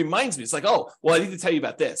 but it reminds me, it's like, oh, well, I need to tell you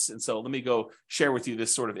about this. And so let me go share with you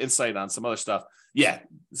this sort of insight on some other stuff. Yeah.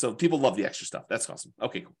 So people love the extra stuff. That's awesome.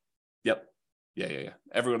 Okay, cool. Yep. Yeah.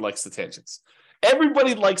 Everyone likes the tangents.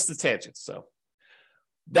 Everybody likes the tangents. So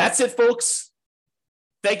that's it, folks.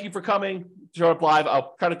 Thank you for coming. Show up live.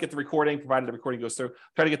 I'll try to get the recording, provided the recording goes through.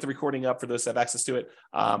 Try to get the recording up for those that have access to it.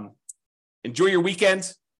 Enjoy your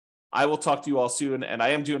weekend. I will talk to you all soon. And I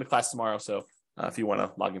am doing a class tomorrow. So if you want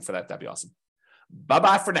to log in for that, that'd be awesome.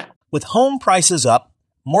 Bye-bye for now. With home prices up,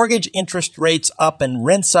 mortgage interest rates up, and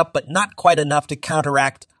rents up, but not quite enough to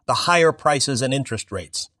counteract the higher prices and interest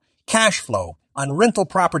rates, cash flow on rental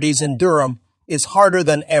properties in Durham is harder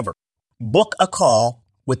than ever. Book a call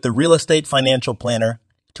with the Real Estate Financial Planner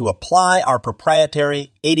to apply our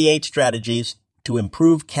proprietary 88 strategies to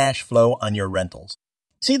improve cash flow on your rentals.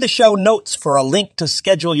 See the show notes for a link to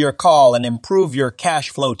schedule your call and improve your cash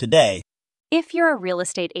flow today. If you're a real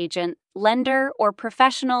estate agent, lender, or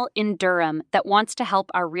professional in Durham that wants to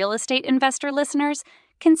help our real estate investor listeners,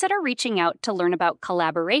 consider reaching out to learn about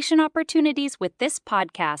collaboration opportunities with this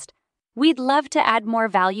podcast. We'd love to add more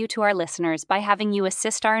value to our listeners by having you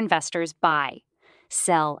assist our investors buy,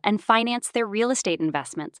 sell, and finance their real estate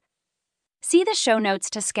investments. See the show notes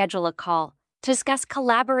to schedule a call to discuss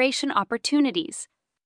collaboration opportunities.